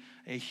see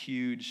a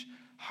huge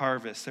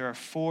harvest. There are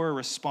 4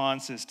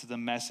 responses to the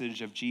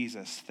message of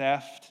Jesus: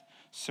 theft,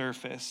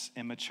 surface,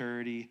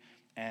 immaturity,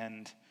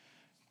 and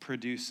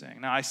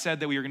producing. Now, I said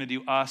that we were going to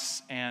do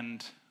us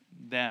and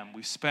them.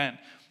 We spent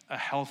a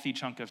healthy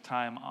chunk of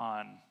time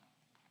on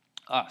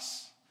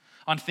us,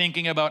 on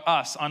thinking about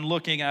us, on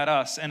looking at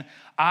us. And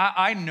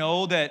I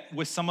know that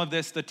with some of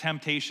this, the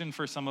temptation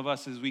for some of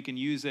us is we can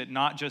use it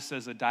not just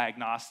as a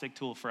diagnostic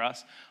tool for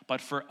us, but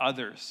for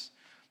others.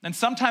 And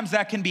sometimes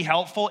that can be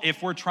helpful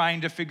if we're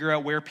trying to figure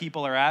out where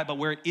people are at, but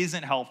where it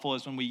isn't helpful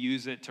is when we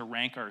use it to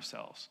rank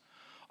ourselves.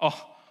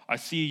 Oh, I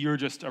see you're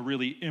just a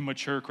really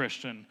immature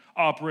Christian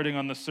operating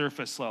on the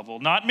surface level.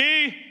 Not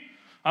me.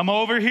 I'm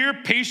over here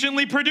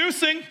patiently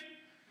producing.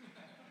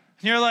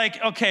 And you're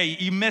like, okay,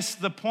 you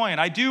missed the point.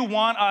 I do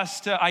want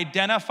us to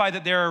identify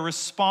that there are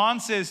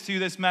responses to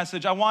this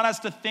message. I want us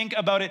to think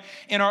about it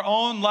in our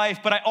own life,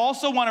 but I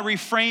also want to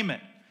reframe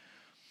it.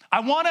 I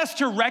want us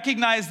to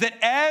recognize that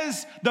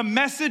as the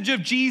message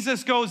of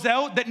Jesus goes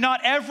out, that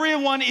not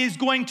everyone is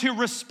going to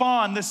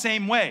respond the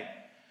same way.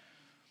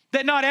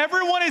 That not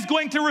everyone is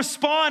going to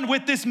respond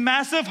with this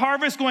massive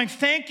harvest going,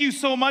 thank you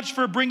so much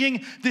for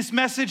bringing this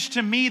message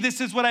to me. This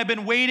is what I've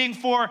been waiting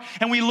for.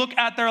 And we look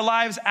at their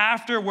lives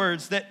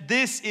afterwards, that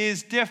this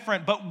is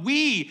different. But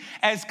we,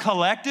 as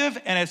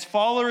collective and as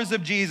followers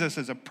of Jesus,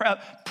 as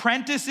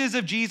apprentices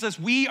of Jesus,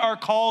 we are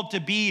called to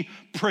be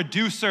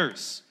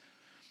producers.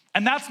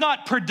 And that's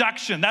not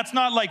production. That's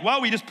not like, well,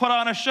 we just put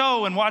on a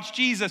show and watch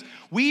Jesus.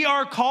 We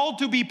are called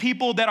to be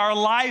people that our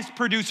lives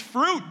produce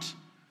fruit.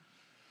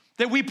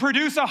 That we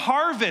produce a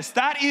harvest.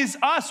 That is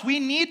us. We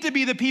need to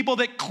be the people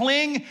that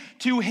cling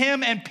to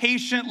him and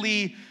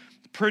patiently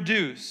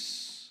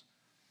produce.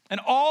 And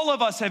all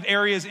of us have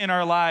areas in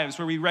our lives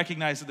where we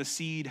recognize that the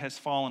seed has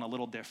fallen a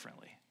little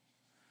differently.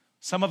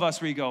 Some of us,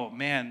 we go,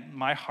 man,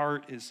 my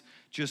heart is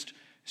just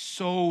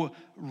so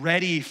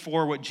ready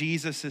for what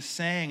Jesus is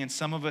saying. And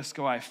some of us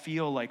go, I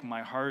feel like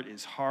my heart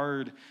is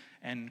hard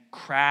and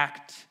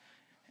cracked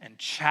and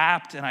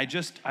chapped, and I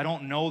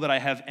don't know that I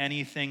have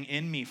anything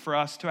in me. For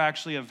us to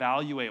actually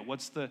evaluate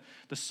what's the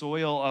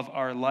soil of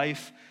our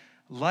life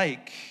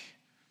like.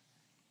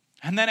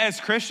 And then as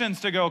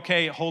Christians to go,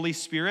 okay, Holy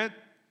Spirit,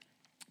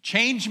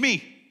 change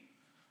me.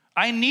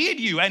 I need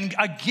you. And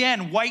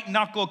again, white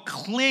knuckle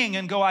cling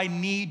and go, I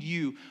need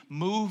you.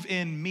 Move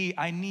in me.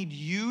 I need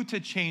you to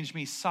change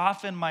me,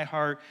 soften my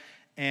heart,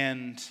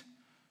 and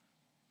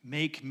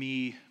make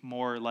me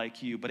more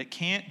like you. But it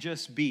can't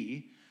just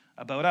be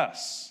about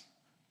us.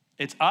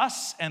 It's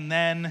us and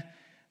then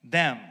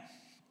them.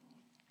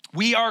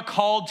 We are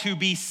called to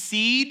be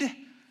seed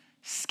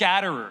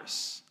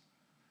scatterers.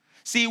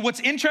 See, what's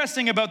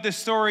interesting about this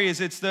story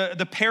is it's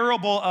the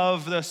parable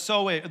of the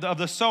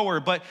sower,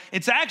 but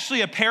it's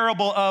actually a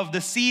parable of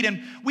the seed.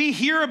 And we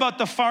hear about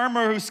the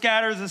farmer who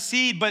scatters the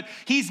seed, but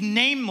he's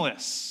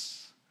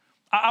nameless.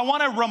 I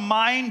want to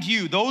remind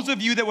you, those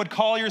of you that would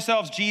call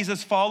yourselves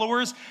Jesus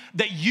followers,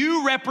 that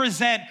you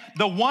represent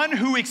the one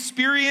who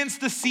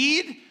experienced the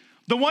seed,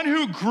 the one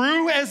who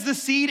grew as the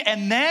seed,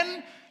 and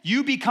then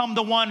you become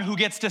the one who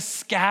gets to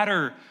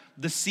scatter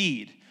the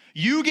seed.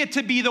 You get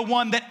to be the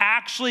one that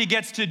actually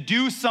gets to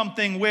do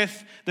something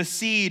with the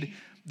seed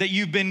that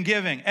you've been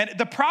giving. And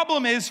the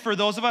problem is for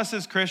those of us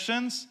as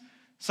Christians,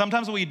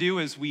 sometimes what we do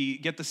is we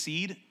get the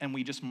seed and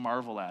we just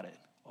marvel at it.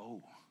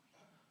 Oh,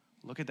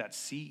 look at that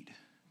seed.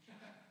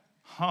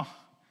 Huh.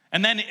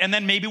 And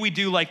then maybe we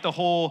do like the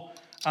whole,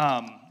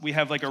 we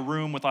have like a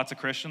room with lots of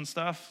Christian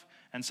stuff,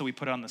 and so we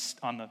put it on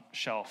the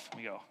shelf,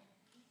 and we go,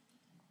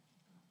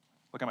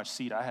 look how much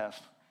seed I have.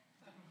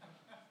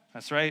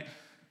 That's right.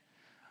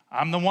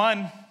 I'm the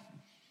one.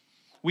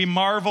 We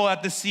marvel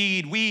at the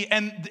seed. We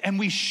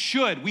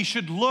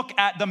should look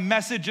at the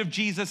message of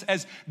Jesus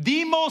as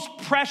the most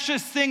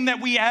precious thing that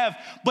we have,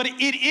 but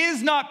it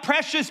is not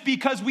precious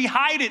because we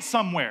hide it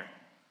somewhere.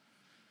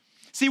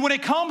 See, when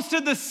it comes to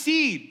the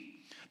seed,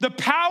 the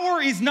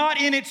power is not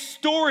in its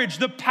storage.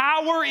 The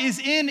power is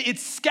in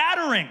its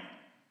scattering.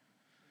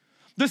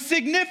 The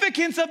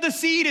significance of the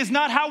seed is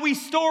not how we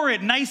store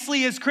it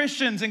nicely as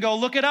Christians and go,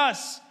 look at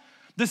us.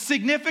 The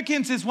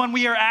significance is when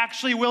we are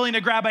actually willing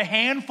to grab a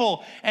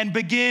handful and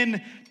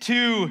begin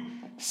to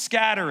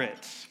scatter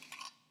it.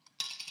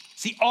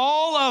 See,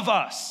 all of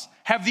us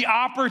have the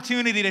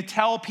opportunity to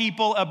tell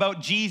people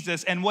about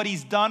Jesus and what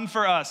he's done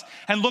for us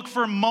and look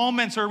for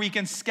moments where we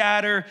can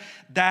scatter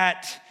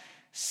that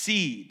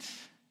seed.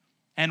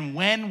 And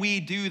when we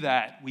do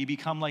that, we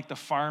become like the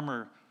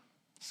farmer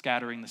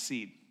scattering the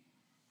seed.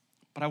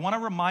 But I want to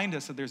remind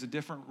us that there's a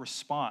different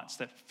response,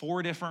 that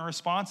 4 different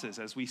responses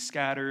as we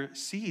scatter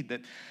seed,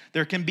 that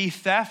there can be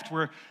theft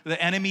where the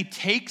enemy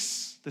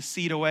takes the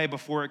seed away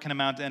before it can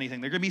amount to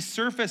anything. There can be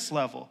surface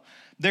level.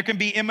 There can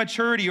be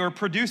immaturity or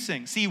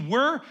producing. See,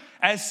 we're,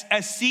 as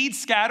seed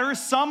scatterers,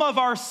 some of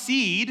our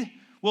seed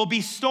will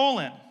be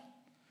stolen.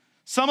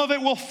 Some of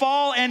it will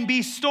fall and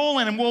be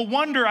stolen, and we'll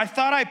wonder, I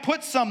thought I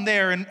put some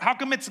there, and how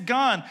come it's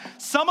gone?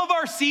 Some of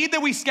our seed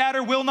that we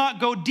scatter will not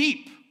go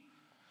deep.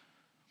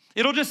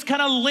 It'll just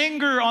kind of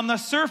linger on the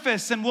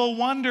surface, and we'll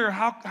wonder,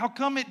 how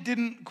come it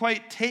didn't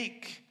quite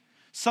take?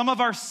 Some of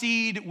our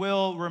seed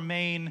will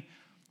remain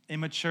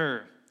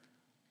immature,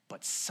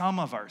 but some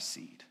of our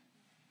seed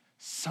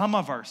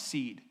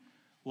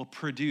will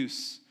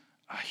produce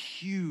a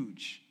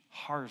huge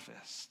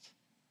harvest.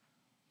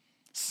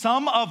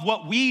 Some of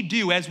what we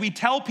do as we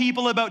tell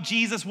people about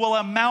Jesus will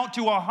amount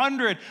to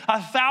 100,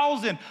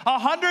 1,000,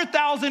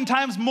 100,000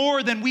 times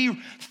more than we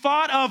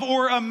thought of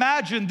or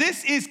imagined.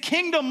 This is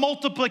kingdom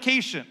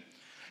multiplication.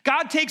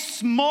 God takes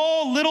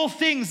small little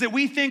things that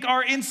we think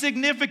are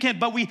insignificant,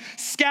 but we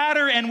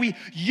scatter and we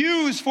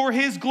use for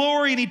his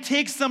glory, and he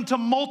takes them to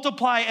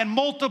multiply and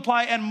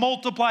multiply and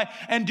multiply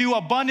and do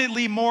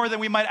abundantly more than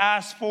we might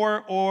ask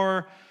for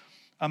or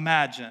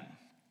imagine.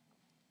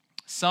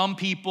 Some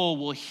people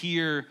will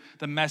hear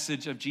the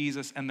message of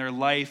Jesus and their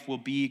life will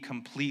be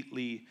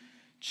completely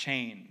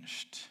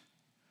changed.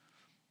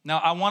 Now,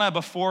 I want to,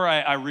 before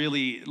I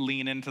really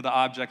lean into the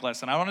object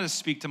lesson, I want to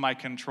speak to my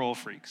control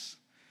freaks.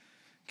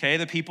 Okay,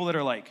 the people that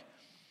are like,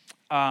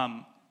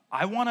 I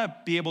want to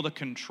be able to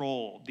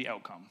control the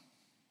outcome.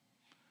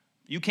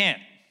 You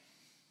can't.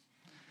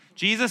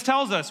 Jesus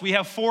tells us we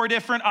have 4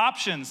 different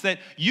options, that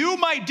you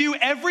might do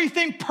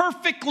everything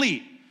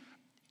perfectly,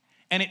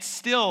 and it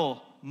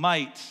still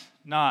might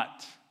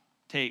not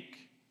take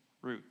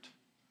root.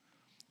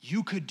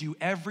 You could do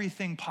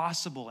everything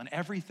possible and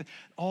everything,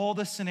 all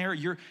the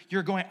scenario.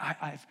 You're going,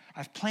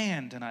 I've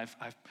planned and I've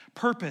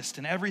purposed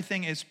and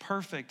everything is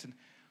perfect.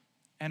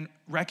 And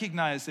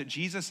recognize that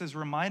Jesus is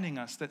reminding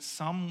us that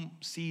some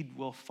seed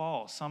will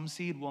fall, some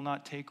seed will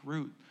not take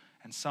root,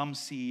 and some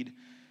seed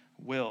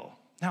will.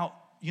 Now,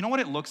 you know what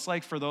it looks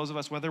like for those of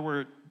us, whether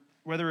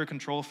we're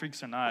control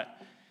freaks or not,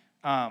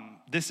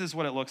 this is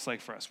what it looks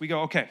like for us. We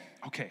go, okay.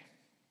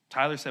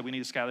 Tyler said we need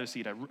to scatter the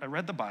seed. I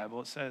read the Bible.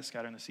 It says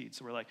scattering the seed.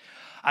 So we're like,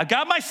 I've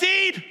got my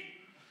seed.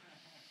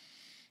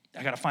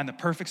 I got to find the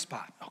perfect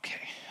spot. Okay.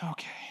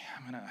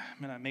 I'm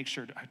gonna make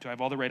sure. Do I have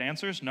all the right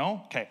answers?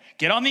 No? Okay.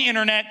 Get on the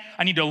internet.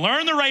 I need to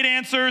learn the right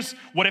answers.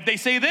 What if they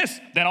say this?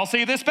 Then I'll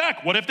say this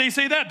back. What if they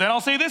say that? Then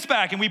I'll say this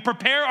back. And we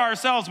prepare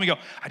ourselves. And we go,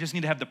 I just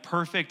need to have the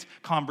perfect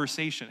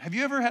conversation. Have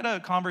you ever had a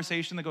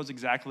conversation that goes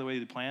exactly the way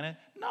you plan it?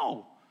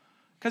 No.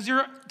 Because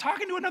you're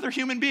talking to another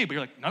human being. But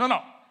you're like,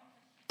 no.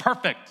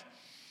 Perfect.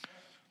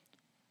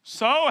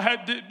 So,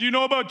 do you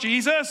know about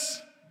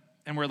Jesus?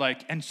 And we're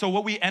like, and so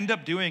what we end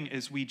up doing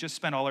is we just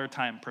spend all our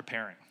time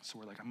preparing. So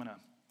we're like,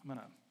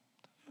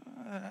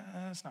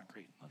 that's not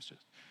great.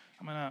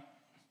 Nah.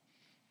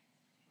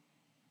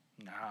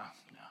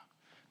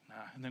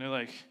 And then you're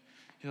like,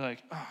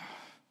 oh.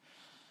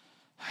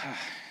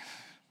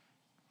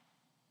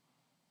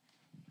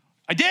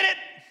 I did it.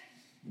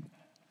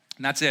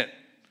 And that's it.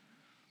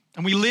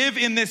 And we live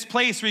in this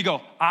place where you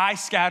go, I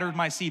scattered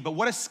my seed. But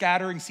what a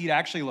scattering seed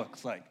actually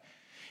looks like.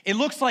 It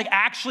looks like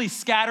actually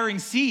scattering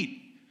seed.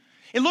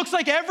 It looks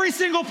like every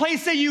single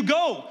place that you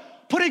go,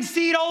 putting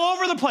seed all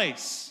over the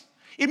place.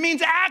 It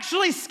means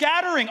actually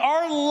scattering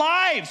our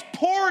lives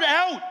poured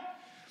out.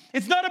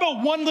 It's not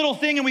about one little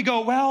thing and we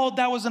go, well,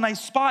 that was a nice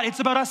spot.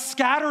 It's about us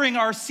scattering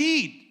our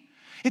seed.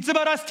 It's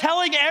about us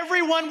telling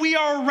everyone we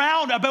are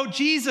around about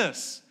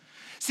Jesus.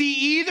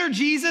 See, either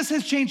Jesus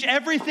has changed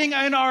everything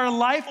in our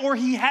life or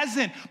he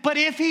hasn't. But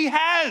if he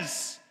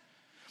has,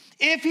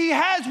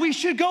 we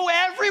should go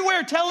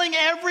everywhere telling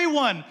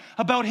everyone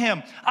about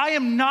him. I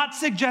am not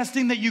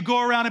suggesting that you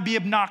go around and be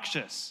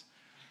obnoxious.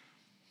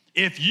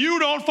 If you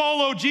don't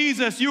follow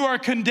Jesus, you are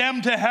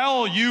condemned to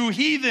hell, you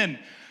heathen.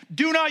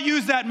 Do not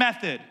use that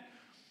method.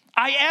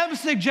 I am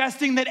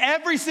suggesting that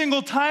every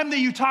single time that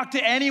you talk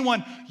to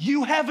anyone,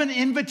 you have an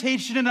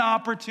invitation and an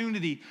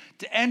opportunity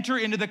to enter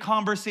into the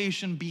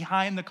conversation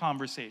behind the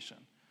conversation.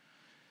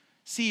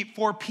 See,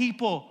 for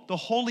people, the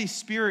Holy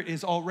Spirit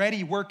is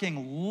already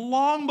working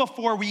long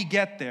before we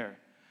get there.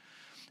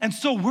 And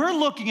so we're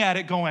looking at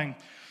it going,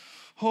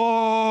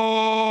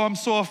 oh, I'm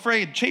so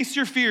afraid. Chase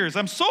your fears.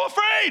 I'm so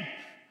afraid.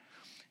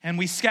 And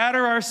we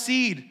scatter our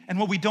seed. And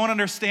what we don't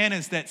understand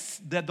is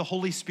that the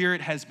Holy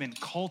Spirit has been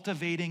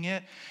cultivating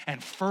it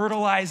and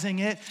fertilizing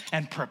it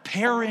and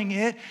preparing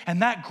it.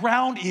 And that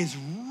ground is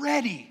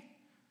ready.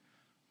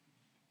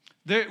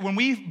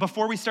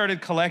 Before we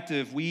started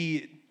Collective,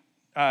 we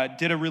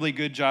did a really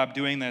good job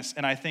doing this.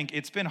 And I think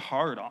it's been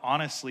hard,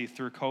 honestly,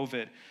 through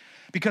COVID.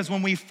 Because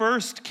when we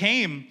first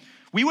came,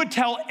 we would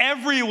tell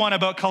everyone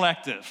about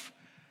Collective.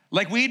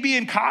 Like we'd be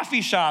in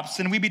coffee shops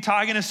and we'd be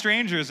talking to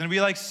strangers and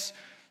be like,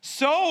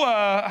 so,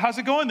 how's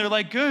it going? They're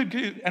like,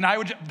 good.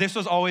 And this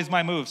was always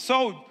my move.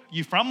 So,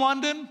 you from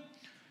London?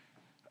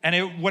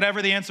 And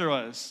whatever the answer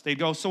was, they'd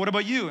go, so what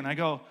about you? And I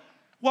go,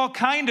 well,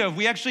 kind of.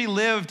 We actually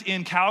lived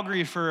in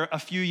Calgary for a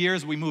few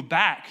years. We moved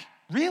back.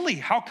 Really?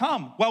 How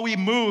come? Well, we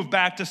moved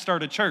back to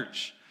start a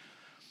church.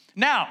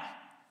 Now,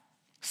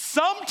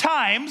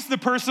 sometimes the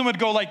person would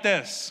go like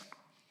this.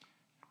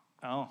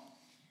 Oh.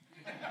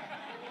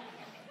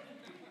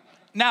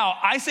 Now,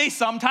 I say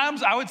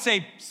sometimes, I would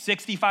say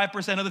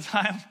 65% of the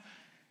time.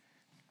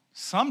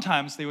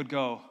 Sometimes they would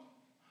go,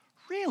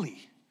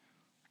 really?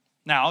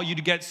 Now,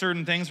 you'd get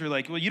certain things where you're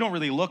like, well, you don't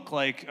really look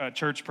like a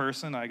church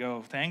person. I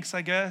go, thanks,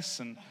 I guess.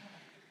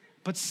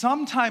 But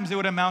sometimes it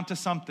would amount to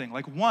something.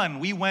 Like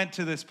we went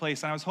to this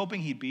place, and I was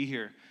hoping he'd be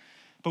here.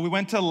 But we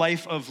went to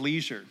Life of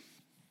Leisure.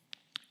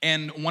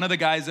 And one of the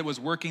guys that was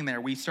working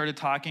there, we started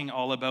talking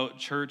all about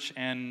church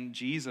and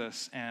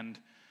Jesus, and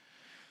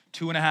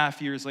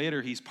 2.5 years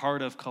later, he's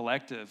part of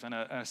Collective and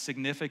a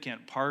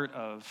significant part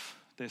of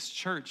this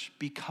church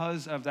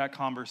because of that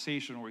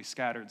conversation where he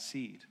scattered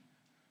seed.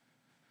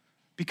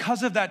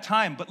 Because of that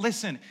time. But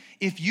listen,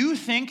 if you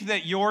think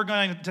that you're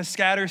going to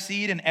scatter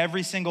seed and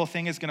every single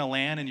thing is going to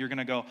land and you're going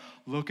to go,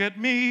 look at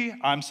me,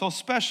 I'm so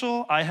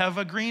special, I have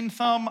a green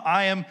thumb,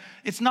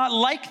 it's not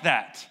like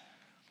that.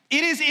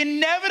 It is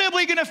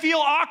inevitably going to feel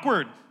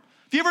awkward.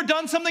 Have you ever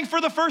done something for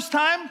the first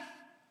time?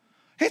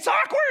 It's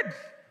awkward.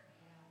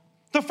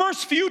 The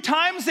first few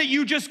times that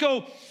you just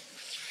go,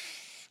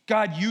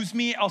 God, use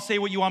me, I'll say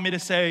what you want me to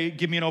say,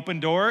 give me an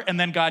open door, and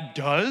then God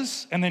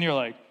does, and then you're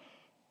like,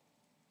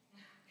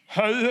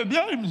 and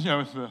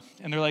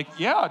they're like,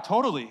 yeah,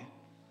 totally.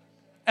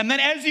 And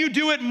then as you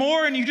do it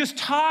more and you just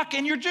talk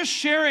and you're just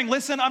sharing,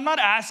 listen, I'm not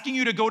asking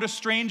you to go to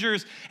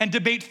strangers and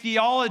debate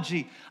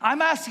theology.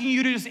 I'm asking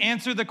you to just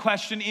answer the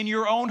question in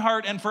your own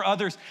heart and for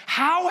others.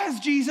 How has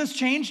Jesus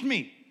changed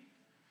me?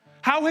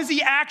 How has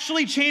he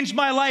actually changed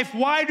my life?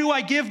 Why do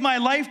I give my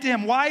life to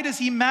him? Why does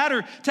he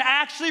matter? To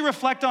actually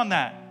reflect on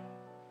that.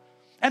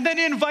 And then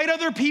invite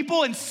other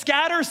people and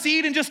scatter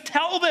seed and just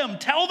tell them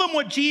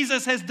what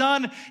Jesus has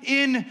done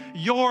in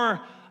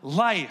your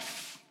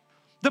life.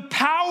 The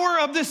power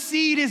of the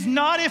seed is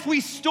not if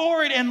we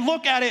store it and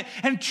look at it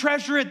and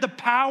treasure it. The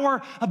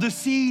power of the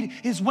seed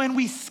is when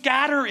we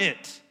scatter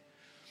it.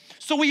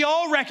 So we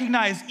all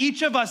recognize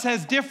each of us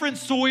has different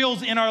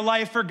soils in our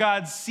life for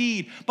God's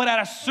seed. But at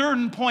a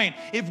certain point,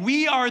 if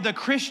we are the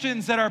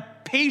Christians that are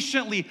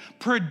patiently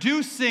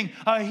producing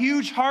a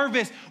huge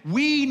harvest,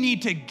 we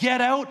need to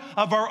get out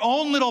of our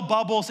own little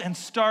bubbles and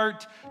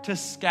start to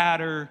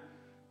scatter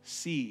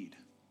seed.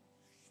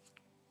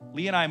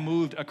 Lee and I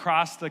moved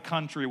across the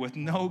country with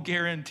no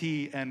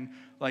guarantee and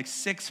like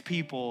 6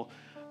 people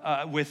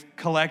with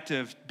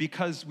Collective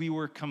because we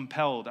were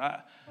compelled.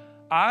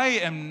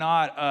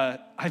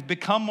 I've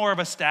become more of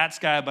a stats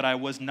guy, but I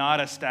was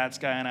not a stats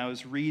guy. And I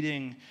was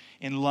reading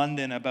in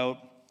London about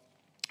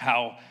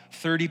how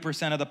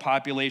 30% of the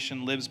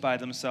population lives by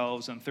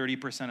themselves and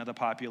 30% of the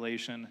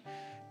population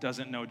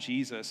doesn't know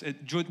Jesus. It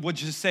would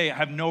just say,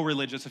 have no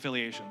religious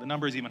affiliation. The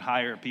number is even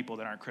higher of people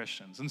that aren't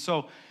Christians. And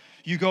so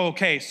you go,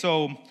 okay,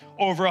 so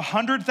over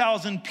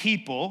 100,000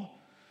 people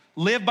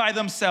live by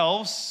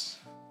themselves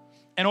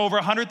and over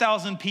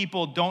 100,000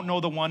 people don't know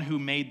the one who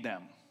made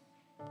them.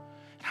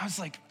 And I was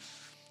like,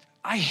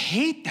 I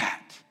hate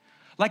that.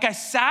 Like I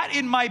sat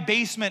in my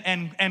basement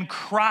and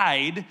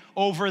cried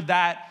over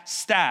that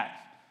stat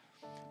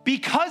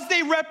because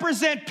they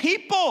represent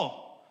people.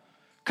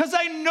 Because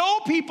I know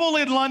people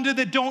in London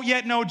that don't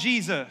yet know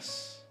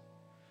Jesus.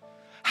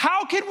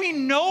 How can we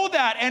know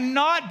that and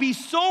not be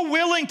so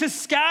willing to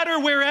scatter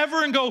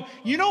wherever and go,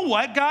 you know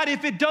what, God,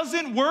 if it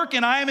doesn't work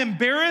and I am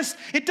embarrassed,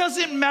 it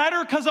doesn't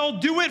matter because I'll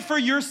do it for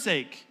your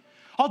sake.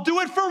 I'll do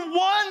it for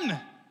one.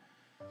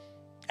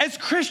 As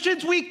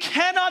Christians, we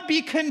cannot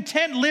be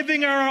content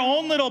living in our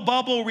own little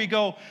bubble where we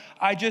go,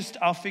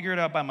 I'll figure it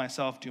out by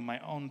myself, do my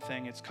own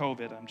thing. It's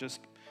COVID.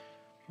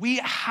 We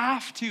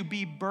have to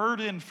be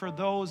burdened for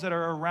those that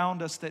are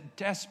around us that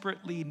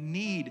desperately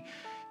need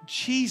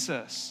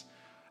Jesus.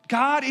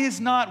 God is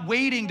not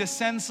waiting to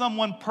send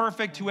someone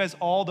perfect who has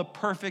all the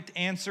perfect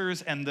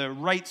answers and the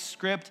right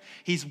script.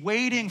 He's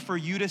waiting for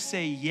you to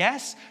say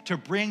yes, to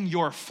bring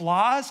your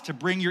flaws, to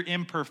bring your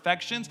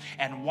imperfections,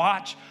 and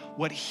watch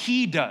what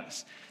he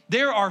does.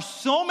 There are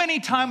so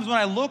many times when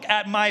I look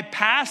at my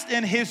past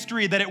and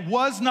history that it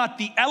was not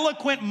the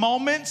eloquent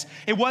moments,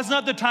 it was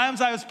not the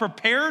times I was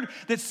prepared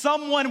that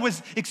someone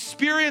was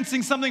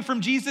experiencing something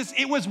from Jesus.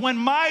 It was when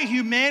my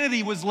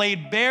humanity was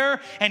laid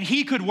bare and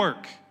he could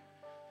work.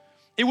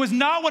 It was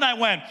not when I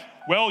went,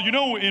 well, you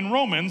know, in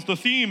Romans, the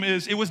theme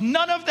is, it was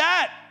none of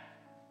that.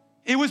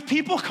 It was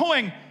people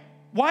going,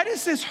 why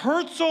does this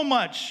hurt so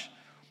much?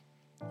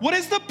 What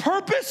is the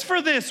purpose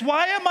for this?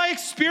 Why am I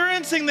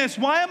experiencing this?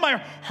 Why am I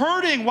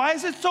hurting? Why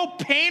is it so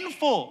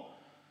painful?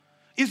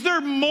 Is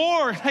there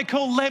more? I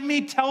go, let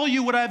me tell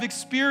you what I've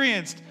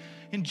experienced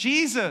in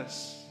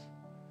Jesus.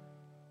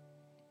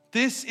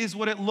 This is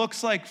what it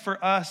looks like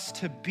for us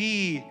to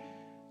be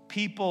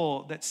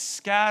people that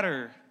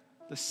scatter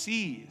the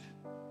seed,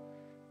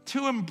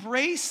 to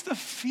embrace the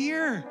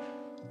fear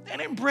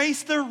and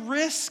embrace the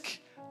risk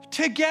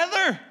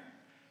together,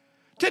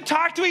 to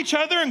talk to each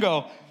other and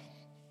go,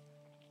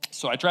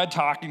 so I tried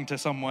talking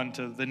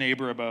to the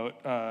neighbor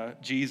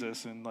about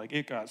Jesus, and like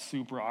it got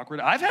super awkward.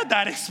 I've had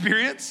that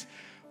experience.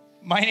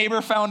 My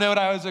neighbor found out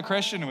I was a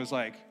Christian and was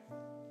like,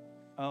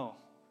 oh.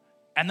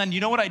 And then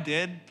you know what I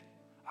did?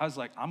 I was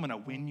like, I'm gonna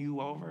win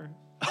you over.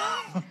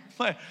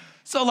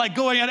 So like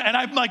going, and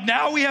I'm like,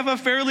 now we have a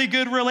fairly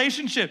good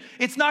relationship.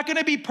 It's not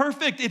gonna be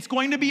perfect. It's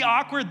going to be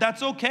awkward.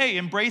 That's okay.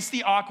 Embrace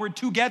the awkward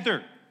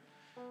together.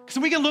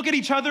 So we can look at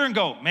each other and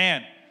go,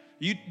 man,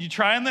 you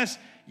trying this?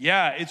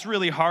 Yeah, it's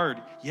really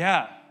hard.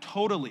 Yeah,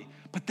 totally.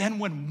 But then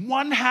when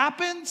one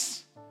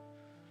happens,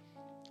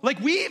 like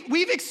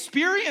we've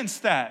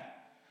experienced that.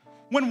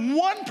 When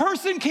one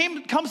person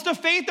comes to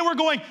faith that we're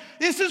going,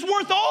 this is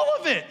worth all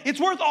of it. It's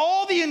worth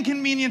all the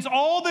inconvenience,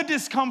 all the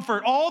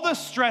discomfort, all the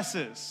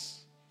stresses.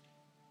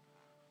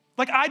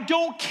 Like, I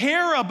don't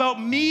care about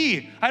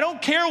me. I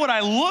don't care what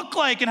I look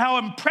like and how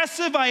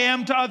impressive I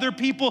am to other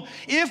people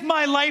if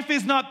my life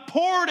is not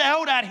poured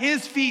out at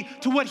his feet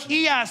to what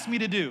he asked me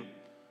to do.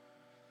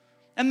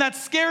 And that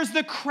scares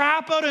the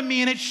crap out of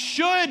me, and it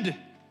should.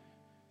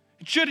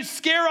 It should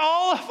scare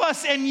all of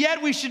us, and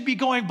yet we should be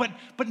going,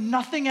 but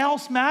nothing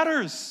else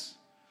matters.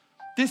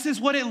 This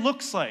is what it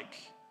looks like.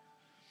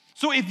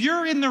 So if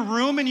you're in the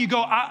room and you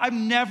go, I've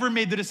never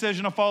made the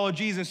decision to follow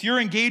Jesus, you're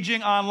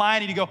engaging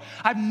online and you go,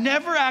 I've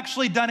never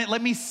actually done it.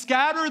 Let me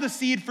scatter the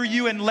seed for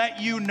you and let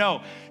you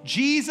know.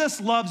 Jesus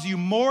loves you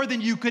more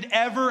than you could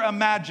ever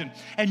imagine.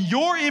 And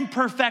your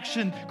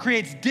imperfection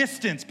creates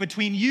distance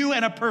between you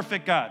and a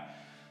perfect God.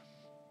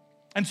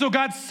 And so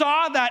God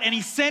saw that, and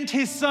he sent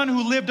his son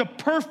who lived a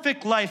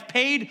perfect life,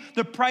 paid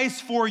the price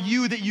for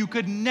you that you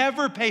could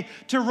never pay,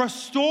 to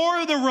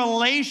restore the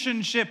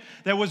relationship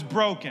that was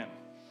broken.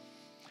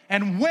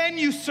 And when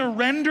you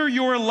surrender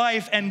your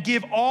life and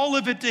give all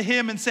of it to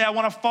him and say, I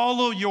want to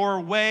follow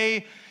your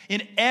way,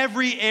 in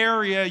every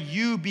area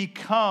you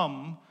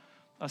become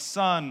a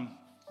son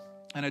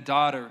and a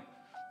daughter,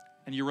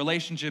 and your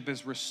relationship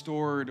is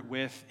restored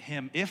with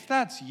him. If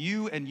that's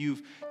you and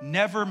you've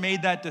never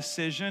made that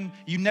decision,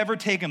 you've never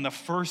taken the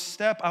first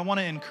step, I want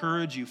to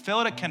encourage you. Fill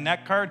out a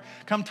Connect card.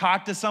 Come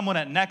talk to someone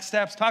at Next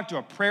Steps. Talk to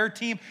a prayer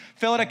team.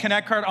 Fill out a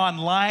Connect card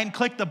online.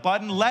 Click the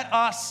button. Let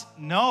us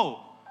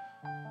know.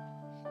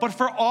 But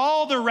for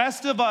all the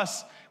rest of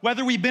us,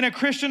 whether we've been a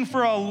Christian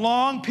for a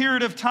long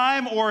period of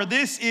time or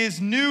this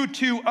is new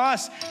to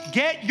us,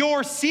 get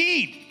your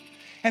seed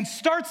and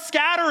start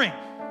scattering.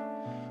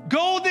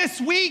 Go this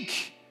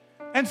week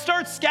and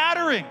start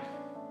scattering.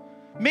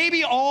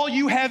 Maybe all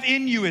you have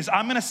in you is,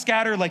 I'm gonna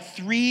scatter like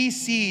 3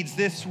 seeds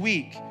this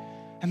week.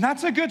 And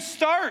that's a good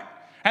start.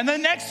 And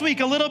then next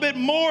week, a little bit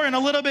more and a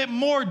little bit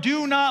more.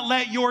 Do not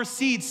let your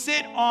seed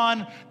sit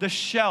on the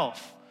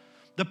shelf.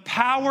 The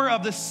power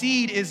of the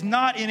seed is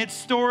not in its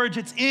storage,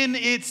 it's in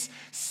its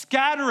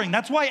scattering.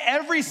 That's why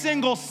every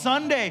single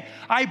Sunday,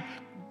 I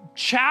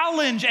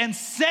challenge and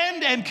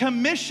send and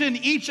commission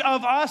each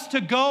of us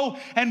to go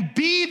and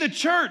be the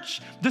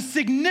church. The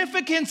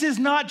significance is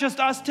not just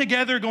us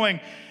together going,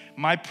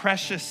 my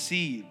precious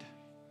seed.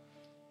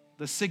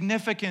 The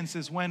significance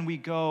is when we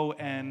go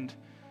and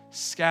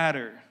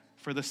scatter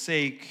for the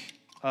sake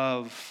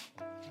of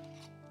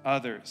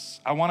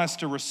others. I want us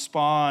to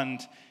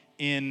respond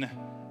in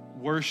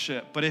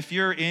worship. But if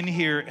you're in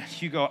here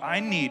and you go,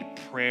 I need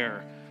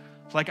prayer.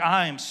 Like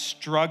I am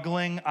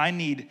struggling. I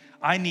need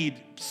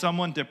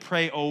someone to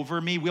pray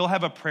over me. We'll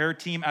have a prayer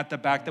team at the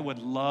back that would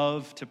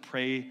love to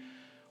pray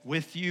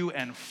with you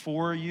and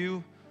for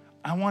you.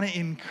 I want to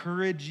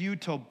encourage you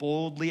to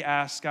boldly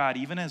ask God,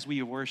 even as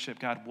we worship,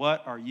 God,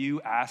 what are you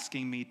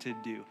asking me to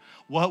do?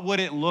 What would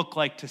it look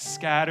like to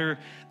scatter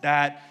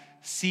that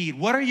seed?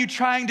 What are you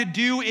trying to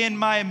do in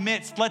my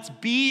midst? Let's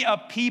be a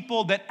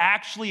people that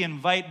actually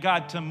invite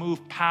God to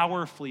move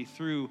powerfully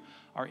through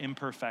our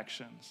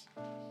imperfections.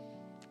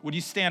 Would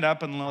you stand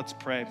up and let's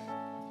pray?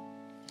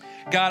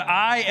 God,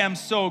 I am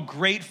so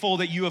grateful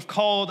that you have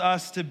called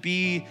us to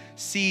be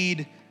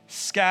seed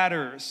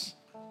scatters.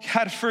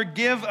 God,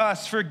 forgive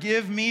us,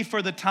 forgive me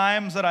for the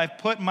times that I've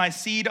put my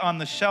seed on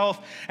the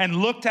shelf and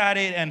looked at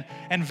it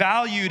and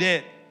valued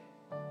it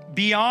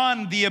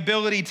beyond the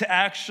ability to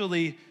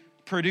actually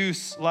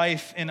produce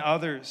life in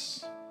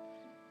others.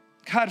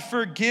 God,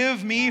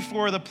 forgive me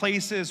for the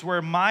places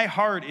where my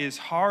heart is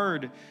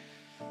hard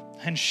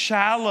and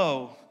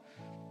shallow.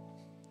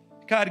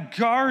 God,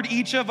 guard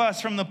each of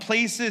us from the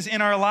places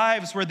in our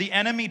lives where the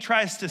enemy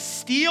tries to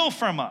steal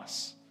from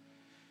us.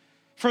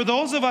 For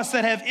those of us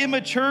that have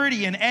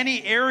immaturity in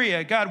any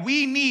area, God,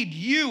 we need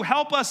you.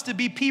 Help us to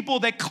be people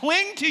that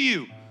cling to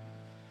you.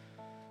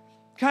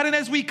 God, and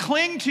as we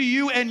cling to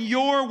you and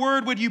your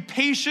word, would you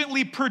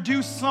patiently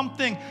produce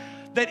something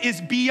that is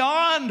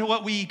beyond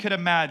what we could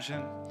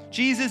imagine?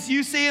 Jesus,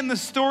 you say in the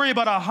story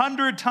about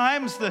 100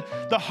 times, the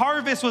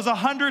harvest was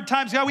 100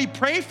 times. God, we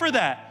pray for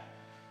that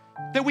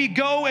we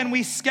go and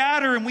we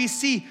scatter and we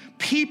see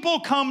people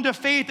come to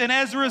faith. And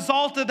as a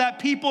result of that,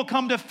 people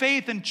come to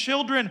faith and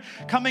children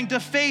coming to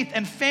faith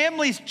and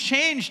families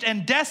changed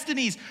and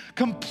destinies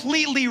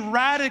completely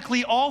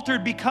radically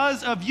altered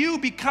because of you,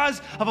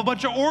 because of a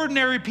bunch of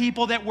ordinary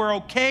people that were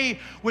okay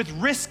with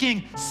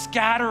risking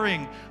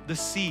scattering the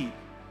seed.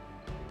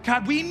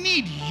 God, we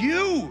need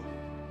you.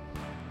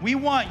 We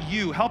want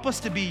you. Help us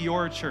to be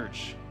your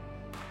church.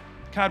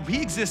 God,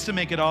 we exist to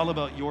make it all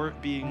about your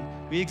being.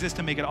 We exist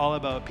to make it all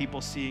about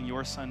people seeing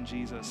your son,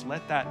 Jesus.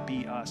 Let that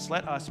be us.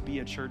 Let us be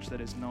a church that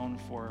is known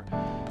for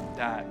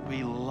that.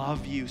 We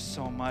love you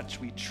so much.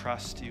 We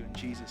trust you in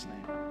Jesus'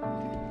 name.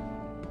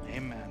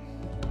 Amen.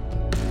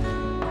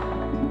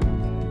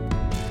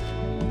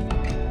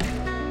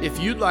 If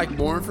you'd like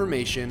more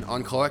information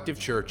on Collective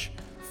Church,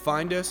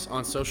 find us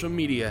on social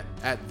media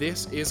at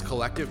This Is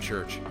Collective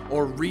Church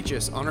or reach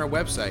us on our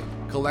website,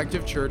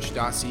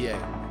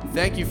 collectivechurch.ca.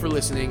 Thank you for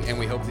listening, and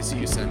we hope to see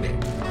you Sunday.